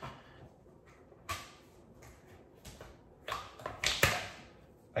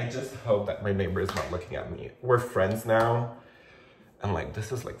 I just hope that my neighbor is not looking at me. We're friends now. And like,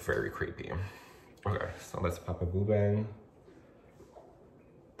 this is like very creepy. Okay, so let's pop a boob in.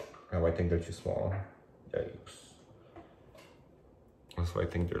 Oh, I think they're too small. Yikes. Also, I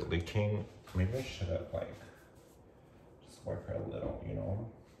think they're leaking. Maybe I should have like, just wipe her a little, you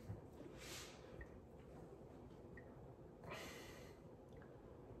know.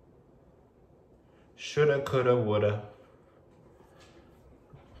 Shoulda, coulda, woulda.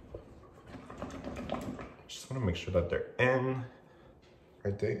 Just want to make sure that they're in.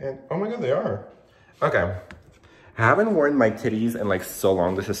 Are they in? Oh my god, they are. Okay. I haven't worn my titties in like so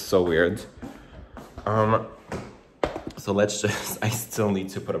long. This is so weird. So let's just, I still need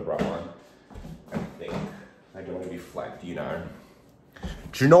to put a bra on. I think. I don't want to be flagged, you know.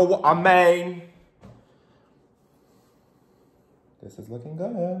 Do you know what I mean? This is looking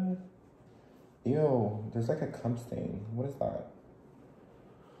good. Ew, there's like a cum stain. What is that?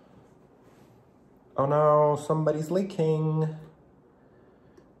 Oh no, somebody's leaking.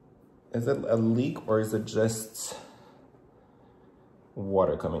 Is it a leak or is it just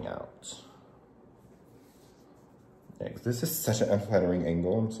water coming out? Yikes, this is such an unflattering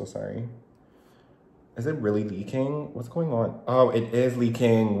angle, I'm so sorry. Is it really leaking? What's going on? Oh, it is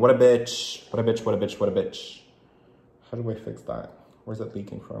leaking. What a bitch. What a bitch, what a bitch, what a bitch. How do I fix that? Where's it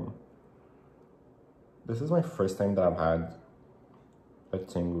leaking from? This is my first time that I've had a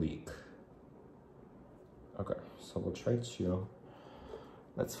thing leak. Okay, so we'll try to,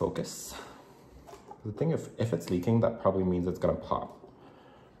 let's focus. The thing, if it's leaking, that probably means it's gonna pop.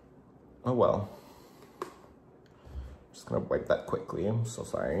 Oh well. Just gonna wipe that quickly, I'm so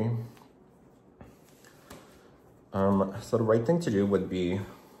sorry. So the right thing to do would be,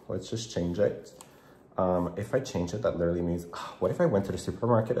 let's just change it. If I change it, that literally means, what if I went to the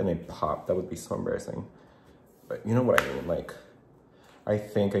supermarket and it popped? That would be so embarrassing. But you know what I mean, like, I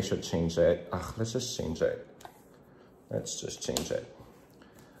think I should change it. Let's just change it. Let's just change it.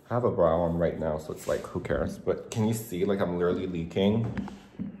 I have a bra on right now, so it's like, who cares? But can you see, like, I'm literally leaking?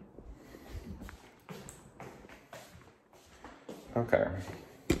 Okay.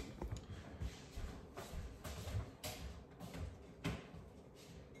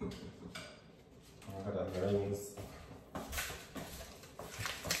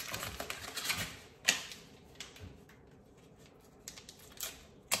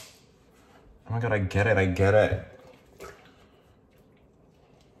 Oh my god, I get it, I get it.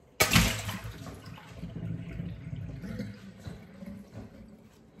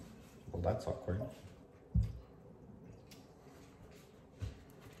 Well, that's awkward.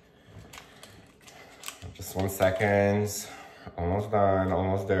 Just 1 second. Almost done,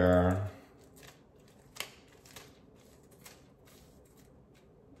 almost there.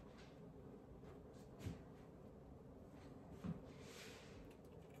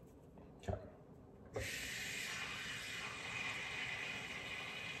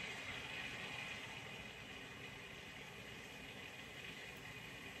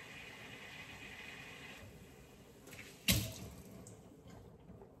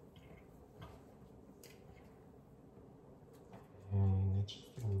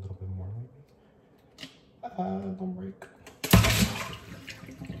 Just a little bit more, maybe. Don't break.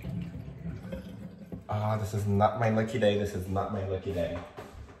 This is not my lucky day. This is not my lucky day.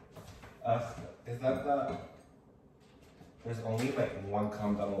 Is that the... There's only like one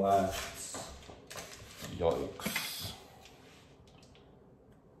condom left. Yikes.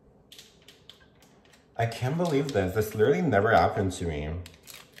 I can't believe this. This literally never happened to me.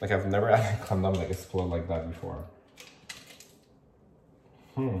 Like, I've never had a condom like explode like that before.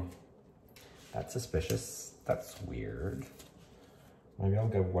 That's suspicious. That's weird. Maybe I'll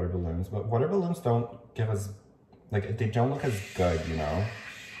get water balloons, but water balloons don't give us, like, they don't look as good, you know?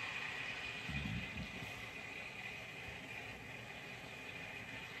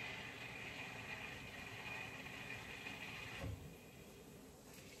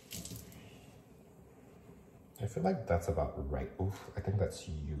 I feel like that's about right. Oof, I think that's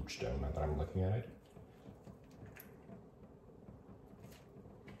huge though, now that I'm looking at it.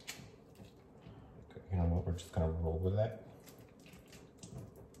 You know what, we're just gonna roll with it.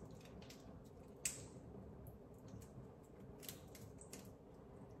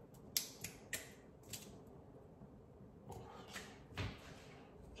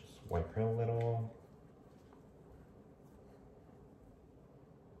 Just wipe her a little.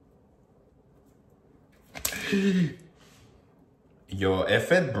 Yo,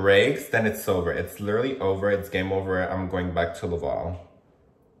 if it breaks, then it's over. It's literally over, it's game over. I'm going back to Laval.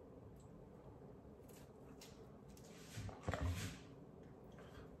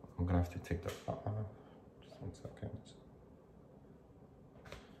 I'm gonna have to take that off. Just 1 second.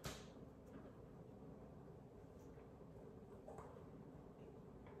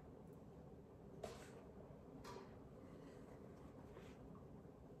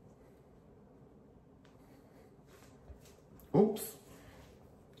 Oops.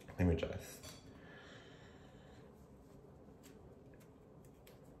 Let me just.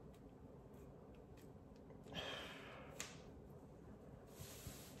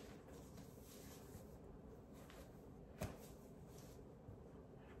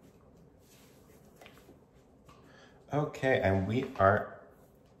 Okay, and we are...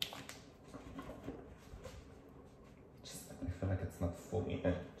 I feel like it's not fully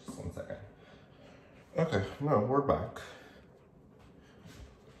in. Just 1 second. Okay, no, we're back.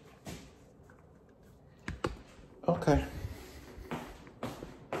 Okay.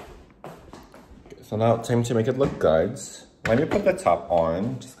 So now time to make it look good. Let me put the top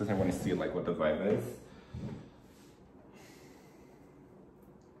on, just because I want to see like what the vibe is.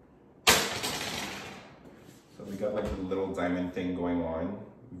 So we got like a little diamond thing going on,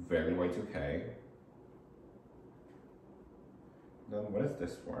 very Y2K. Then what is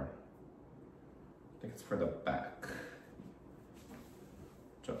this for? I think it's for the back.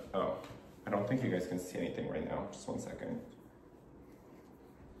 Oh, I don't think you guys can see anything right now. Just 1 second.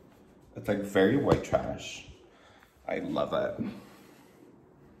 It's like very white trash. I love it.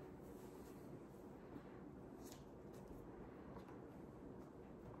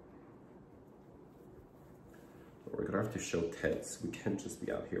 But we're gonna have to show tits. We can't just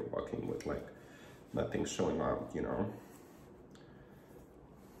be out here walking with like nothing showing up, you know?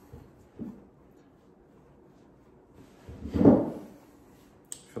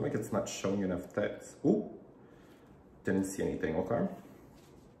 I feel like it's not showing enough tits. Ooh, didn't see anything, okay?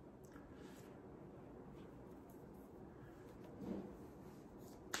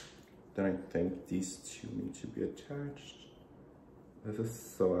 Then I think these two need to be attached. This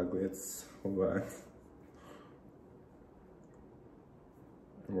is so ugly, it's so bad.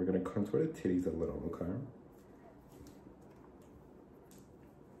 And we're gonna contour the titties a little, okay?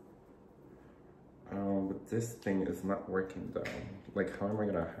 But this thing is not working though. Like, how am I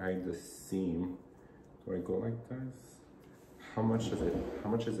gonna hide the seam? Do I go like this? How much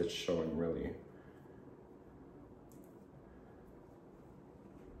is it showing really?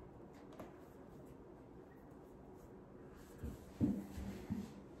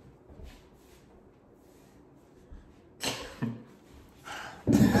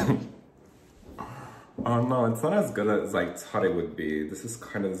 Oh no, it's not as good as I thought it would be. This is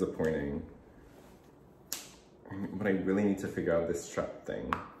kind of disappointing. But I really need to figure out this strap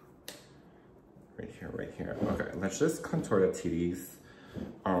thing. Right here, right here. Okay, let's just contour the titties.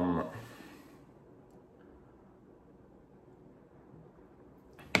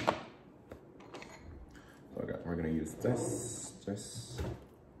 Okay, we're gonna use this.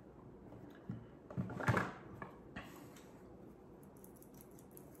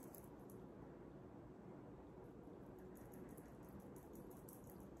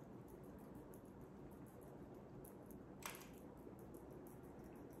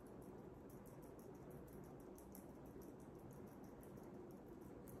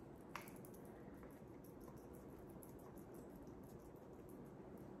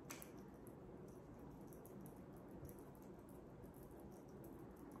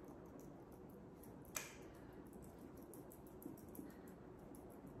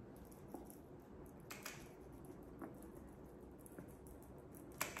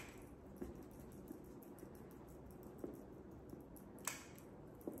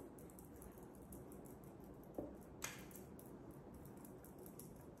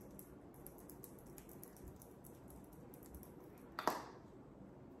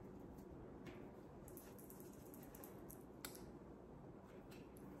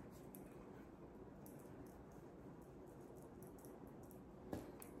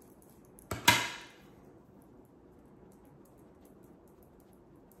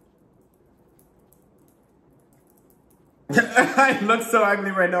 I look so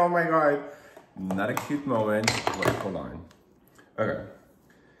ugly right now, oh my god. Not a cute moment. Wait, hold on. Okay.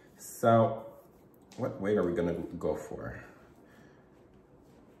 So, what weight are we gonna go for?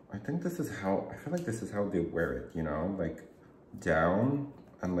 I think this is how, I feel like this is how they wear it, you know? Like, down,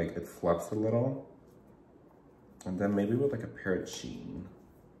 and like it flops a little. And then maybe with like a pair of jeans.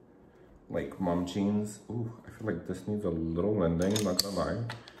 Like mom jeans. Ooh, I feel like this needs a little lending, not gonna lie.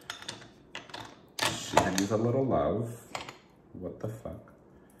 She could use a little love. What the fuck?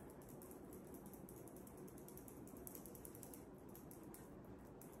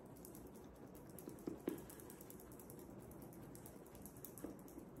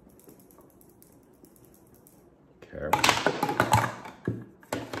 Okay.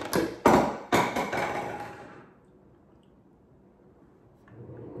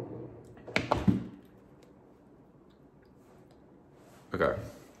 Okay.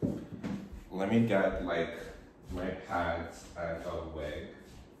 Let me get like my pads and a wig.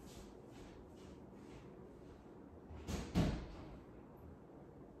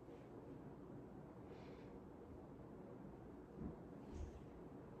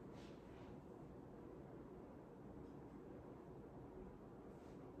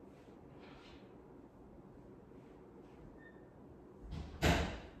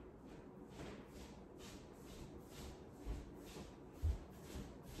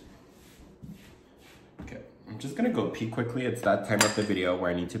 just gonna go pee quickly. It's that time of the video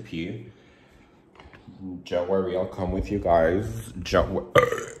where I need to pee. Don't worry, I'll come with you guys. Don't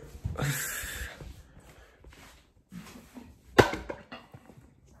worry.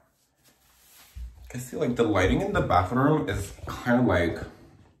 I see, like, the lighting in the bathroom is kind of like,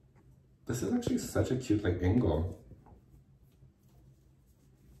 this is actually such a cute, like, angle.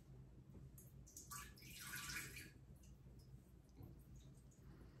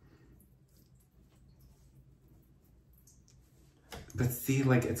 But see,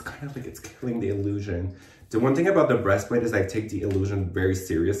 like, it's kind of like it's killing the illusion. The one thing about the breastplate is I take the illusion very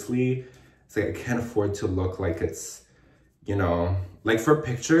seriously. It's like I can't afford to look like it's, you know, like for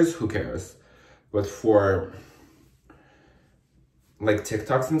pictures, who cares? But for like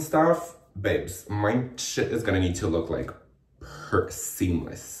TikToks and stuff, babes, my shit is gonna need to look like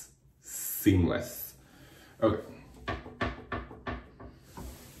seamless. Seamless. Okay.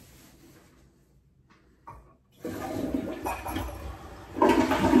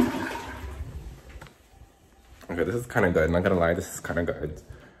 Okay, this is kind of good. Not gonna lie, this is kind of good.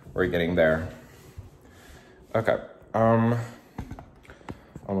 We're getting there. Okay, almost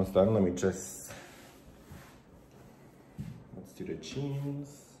done. Let me just, let's do the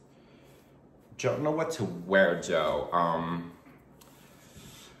jeans. Don't know what to wear, Joe.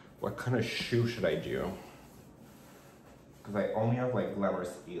 What kind of shoe should I do? Because I only have like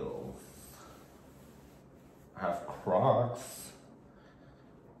glamorous heels. I have Crocs.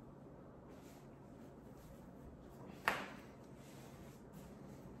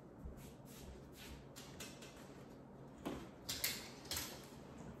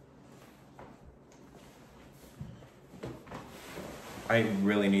 I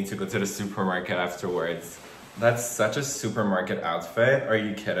really need to go to the supermarket afterwards. That's such a supermarket outfit. Are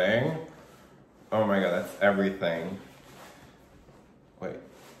you kidding? Oh my God, that's everything. Wait.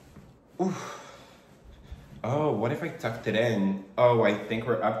 Oof. Oh, what if I tucked it in? Oh, I think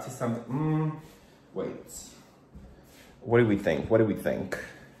we're up to something. Wait. What do we think? What do we think?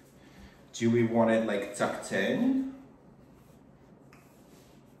 Do we want it like tucked in?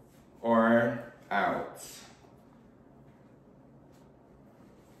 Or out?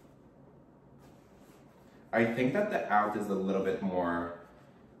 I think that the out is a little bit more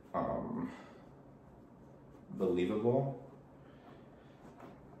believable.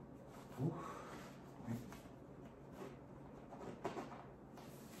 Ooh.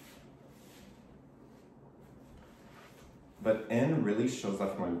 But in really shows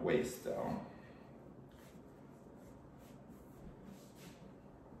off my waist though.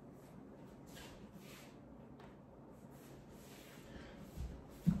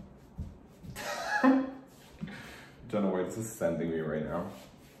 Don't know where this is sending me right now.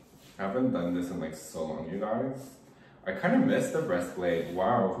 I haven't done this in like so long, you guys. I kind of missed the breastplate.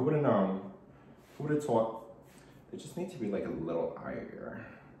 Wow, who would have known? Who would have thought? They just need to be like a little higher.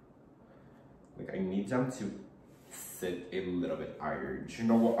 Like I need them to sit a little bit higher. Do you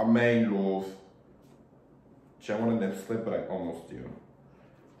know what I mean, love? Do I want a nip slip, but I almost do.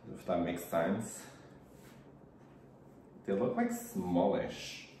 If that makes sense. They look like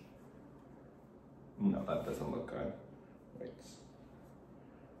smallish. No, that doesn't look good. Wait. Is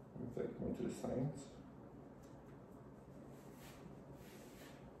that going to the sides?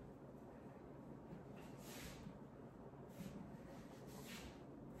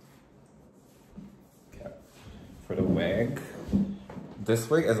 Okay. For the wig, this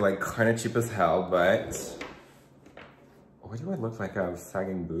wig is like kind of cheap as hell, but why do I look like I have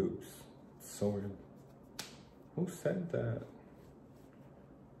sagging boobs? It's so weird. Who said that?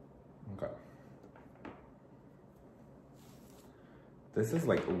 Okay. This is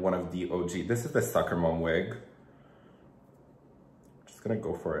like one of the OG. This is the soccer mom wig. Just gonna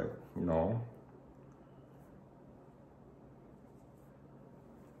go for it, you know?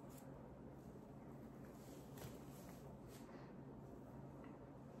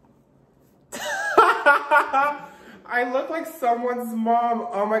 I look like someone's mom.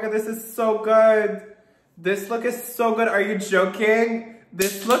 Oh my God, this is so good. This look is so good. Are you joking?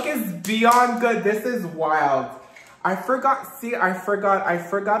 This look is beyond good. This is wild. I forgot, see, I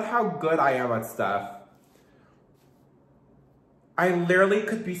forgot how good I am at stuff. I literally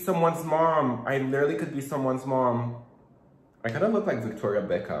could be someone's mom. I literally could be someone's mom. I kind of look like Victoria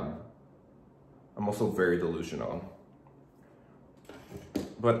Beckham. I'm also very delusional.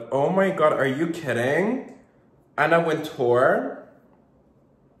 But oh my God, are you kidding? Anna Wintour?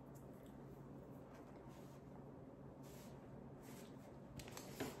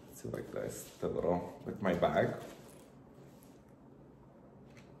 So like this, the little, with my bag.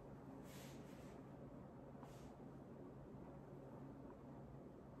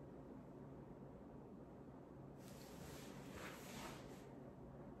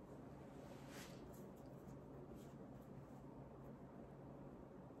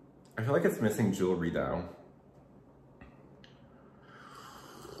 I feel like it's missing jewelry though.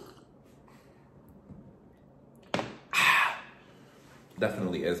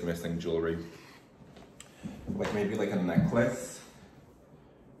 Definitely is missing jewelry. Like maybe like a necklace.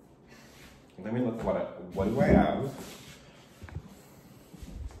 Let me look what do I have?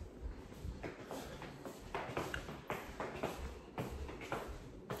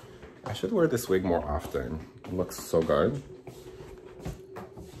 I should wear this wig more often. It looks so good.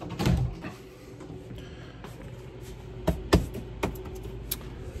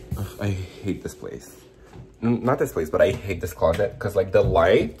 Ugh, I hate this place. Not this place, but I hate this closet because like the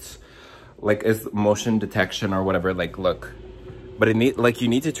light like is motion detection or whatever. Like look, but it need like you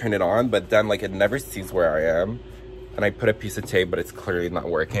need to turn it on, but then like it never sees where I am. And I put a piece of tape, but it's clearly not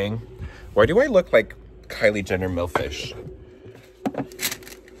working. Why do I look like Kylie Jenner Milfish?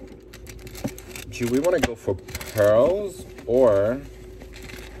 Do we want to go for pearls or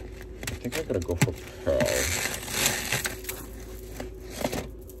I think I gotta go for pearls.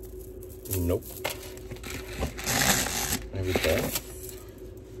 Nope. Maybe this.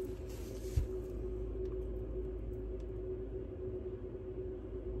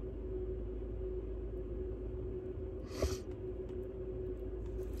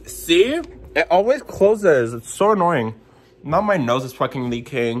 See? It always closes. It's so annoying. Now my nose is fucking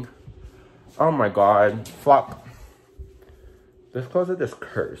leaking. Oh my god. Fuck. This closet is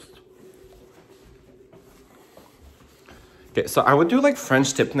cursed. Okay, so I would do like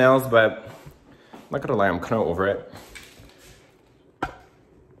French tip nails, but I'm not gonna lie, I'm kind of over it.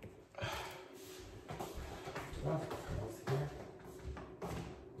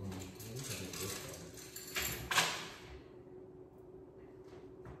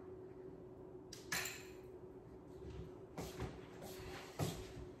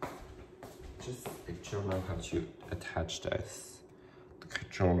 I don't know how to attach this. I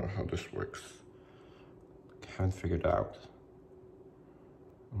don't know how this works. I haven't figured it out.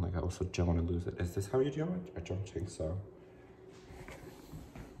 And like I also don't want to lose it. Is this how you do it? I don't think so.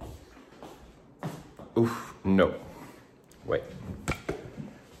 Oof, no. Wait.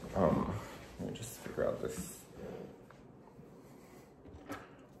 Let me just figure out this.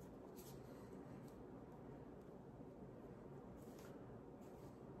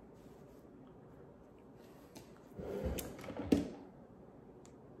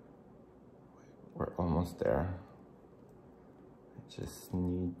 We're almost there. I just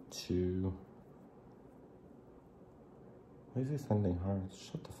need to... Why is he sending hearts?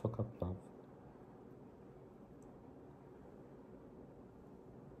 Shut the fuck up, love.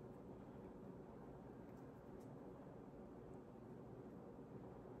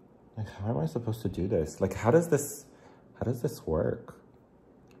 Like, how am I supposed to do this? Like, how does this work?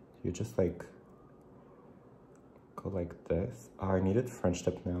 You just like go like this. Oh, I needed French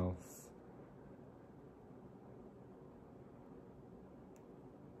tip nails.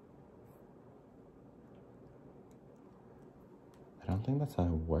 I don't think that's how it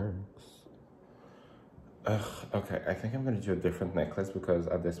works. Ugh, okay, I think I'm gonna do a different necklace because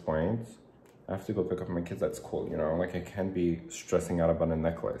at this point, I have to go pick up my kids at school, you know? Like, I can't be stressing out about a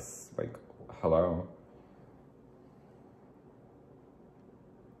necklace. Like, hello?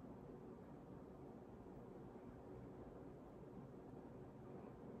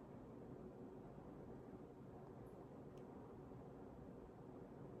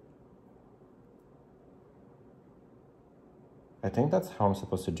 I think that's how I'm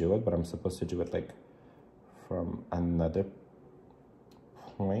supposed to do it, but I'm supposed to do it like from another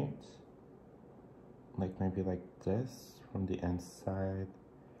point. Like maybe like this, from the inside.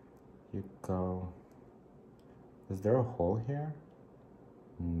 You go. Is there a hole here?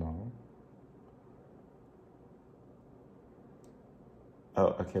 No.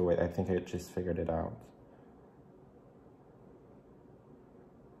 Oh, okay, wait, I think I just figured it out.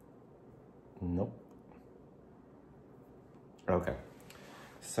 Nope. Okay,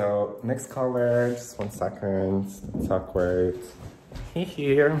 so next color, just 1 second, it's awkward.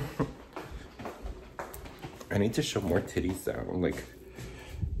 Here. I need to show more titties though, like,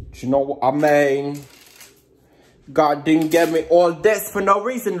 do you know what I mean? God didn't give me all this for no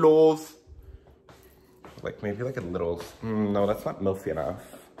reason, love. Like maybe like a little, no, that's not milfy enough.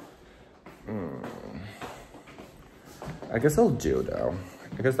 I guess I'll do though,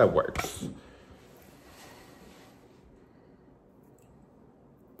 I guess that works.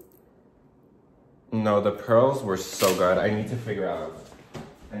 No, the pearls were so good. I need to figure out.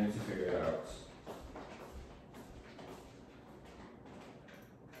 I need to figure it out.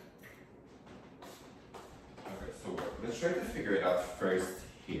 Okay, so let's try to figure it out first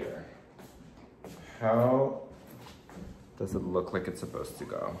here. How does it look like it's supposed to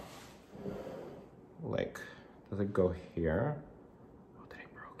go? Like, does it go here? Oh, did I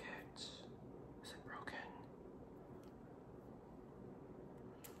broke it? Is it broken?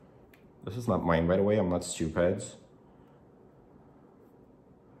 This is not mine, by the way. I'm not stupid.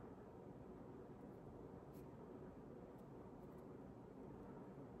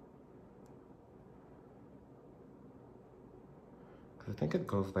 I think it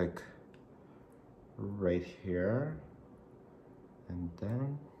goes like right here, and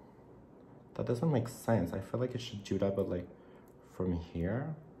then that doesn't make sense. I feel like it should do that, but like from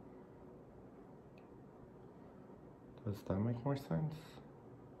here. Does that make more sense?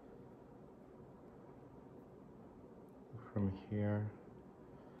 From here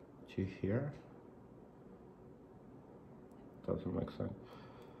to here. Doesn't make sense.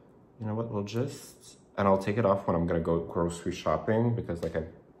 You know what, we'll just, and I'll take it off when I'm gonna go grocery shopping, because like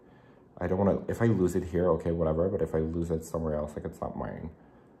I don't wanna, if I lose it here, okay, whatever, but if I lose it somewhere else, like it's not mine,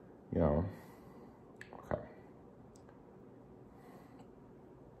 you know? Okay.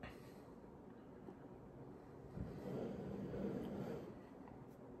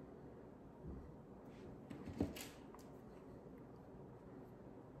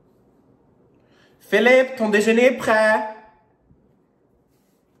 Philippe, ton déjeuner est prêt.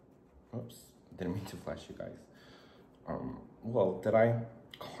 Oops, didn't mean to flash you guys. Well, did I?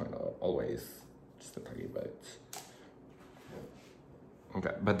 Oh, no, always, just a tiny bit.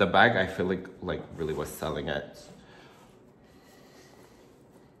 Okay, but the bag, I feel like really was selling it.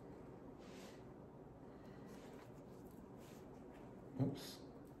 Oops.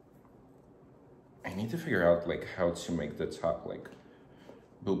 I need to figure out like how to make the top like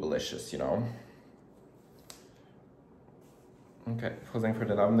boobalicious, you know? Okay, posing for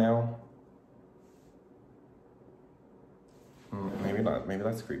the thumbnail. Maybe not, maybe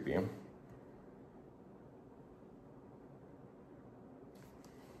that's creepy.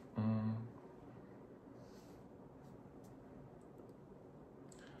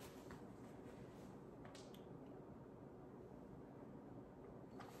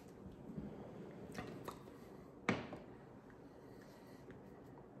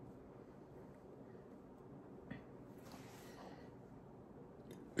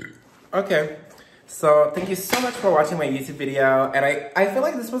 Okay, so thank you so much for watching my YouTube video, and I feel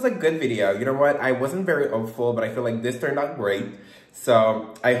like this was a good video. You know what, I wasn't very hopeful, but I feel like this turned out great.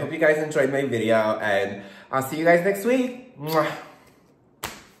 So I hope you guys enjoyed my video, and I'll see you guys next week. Mwah.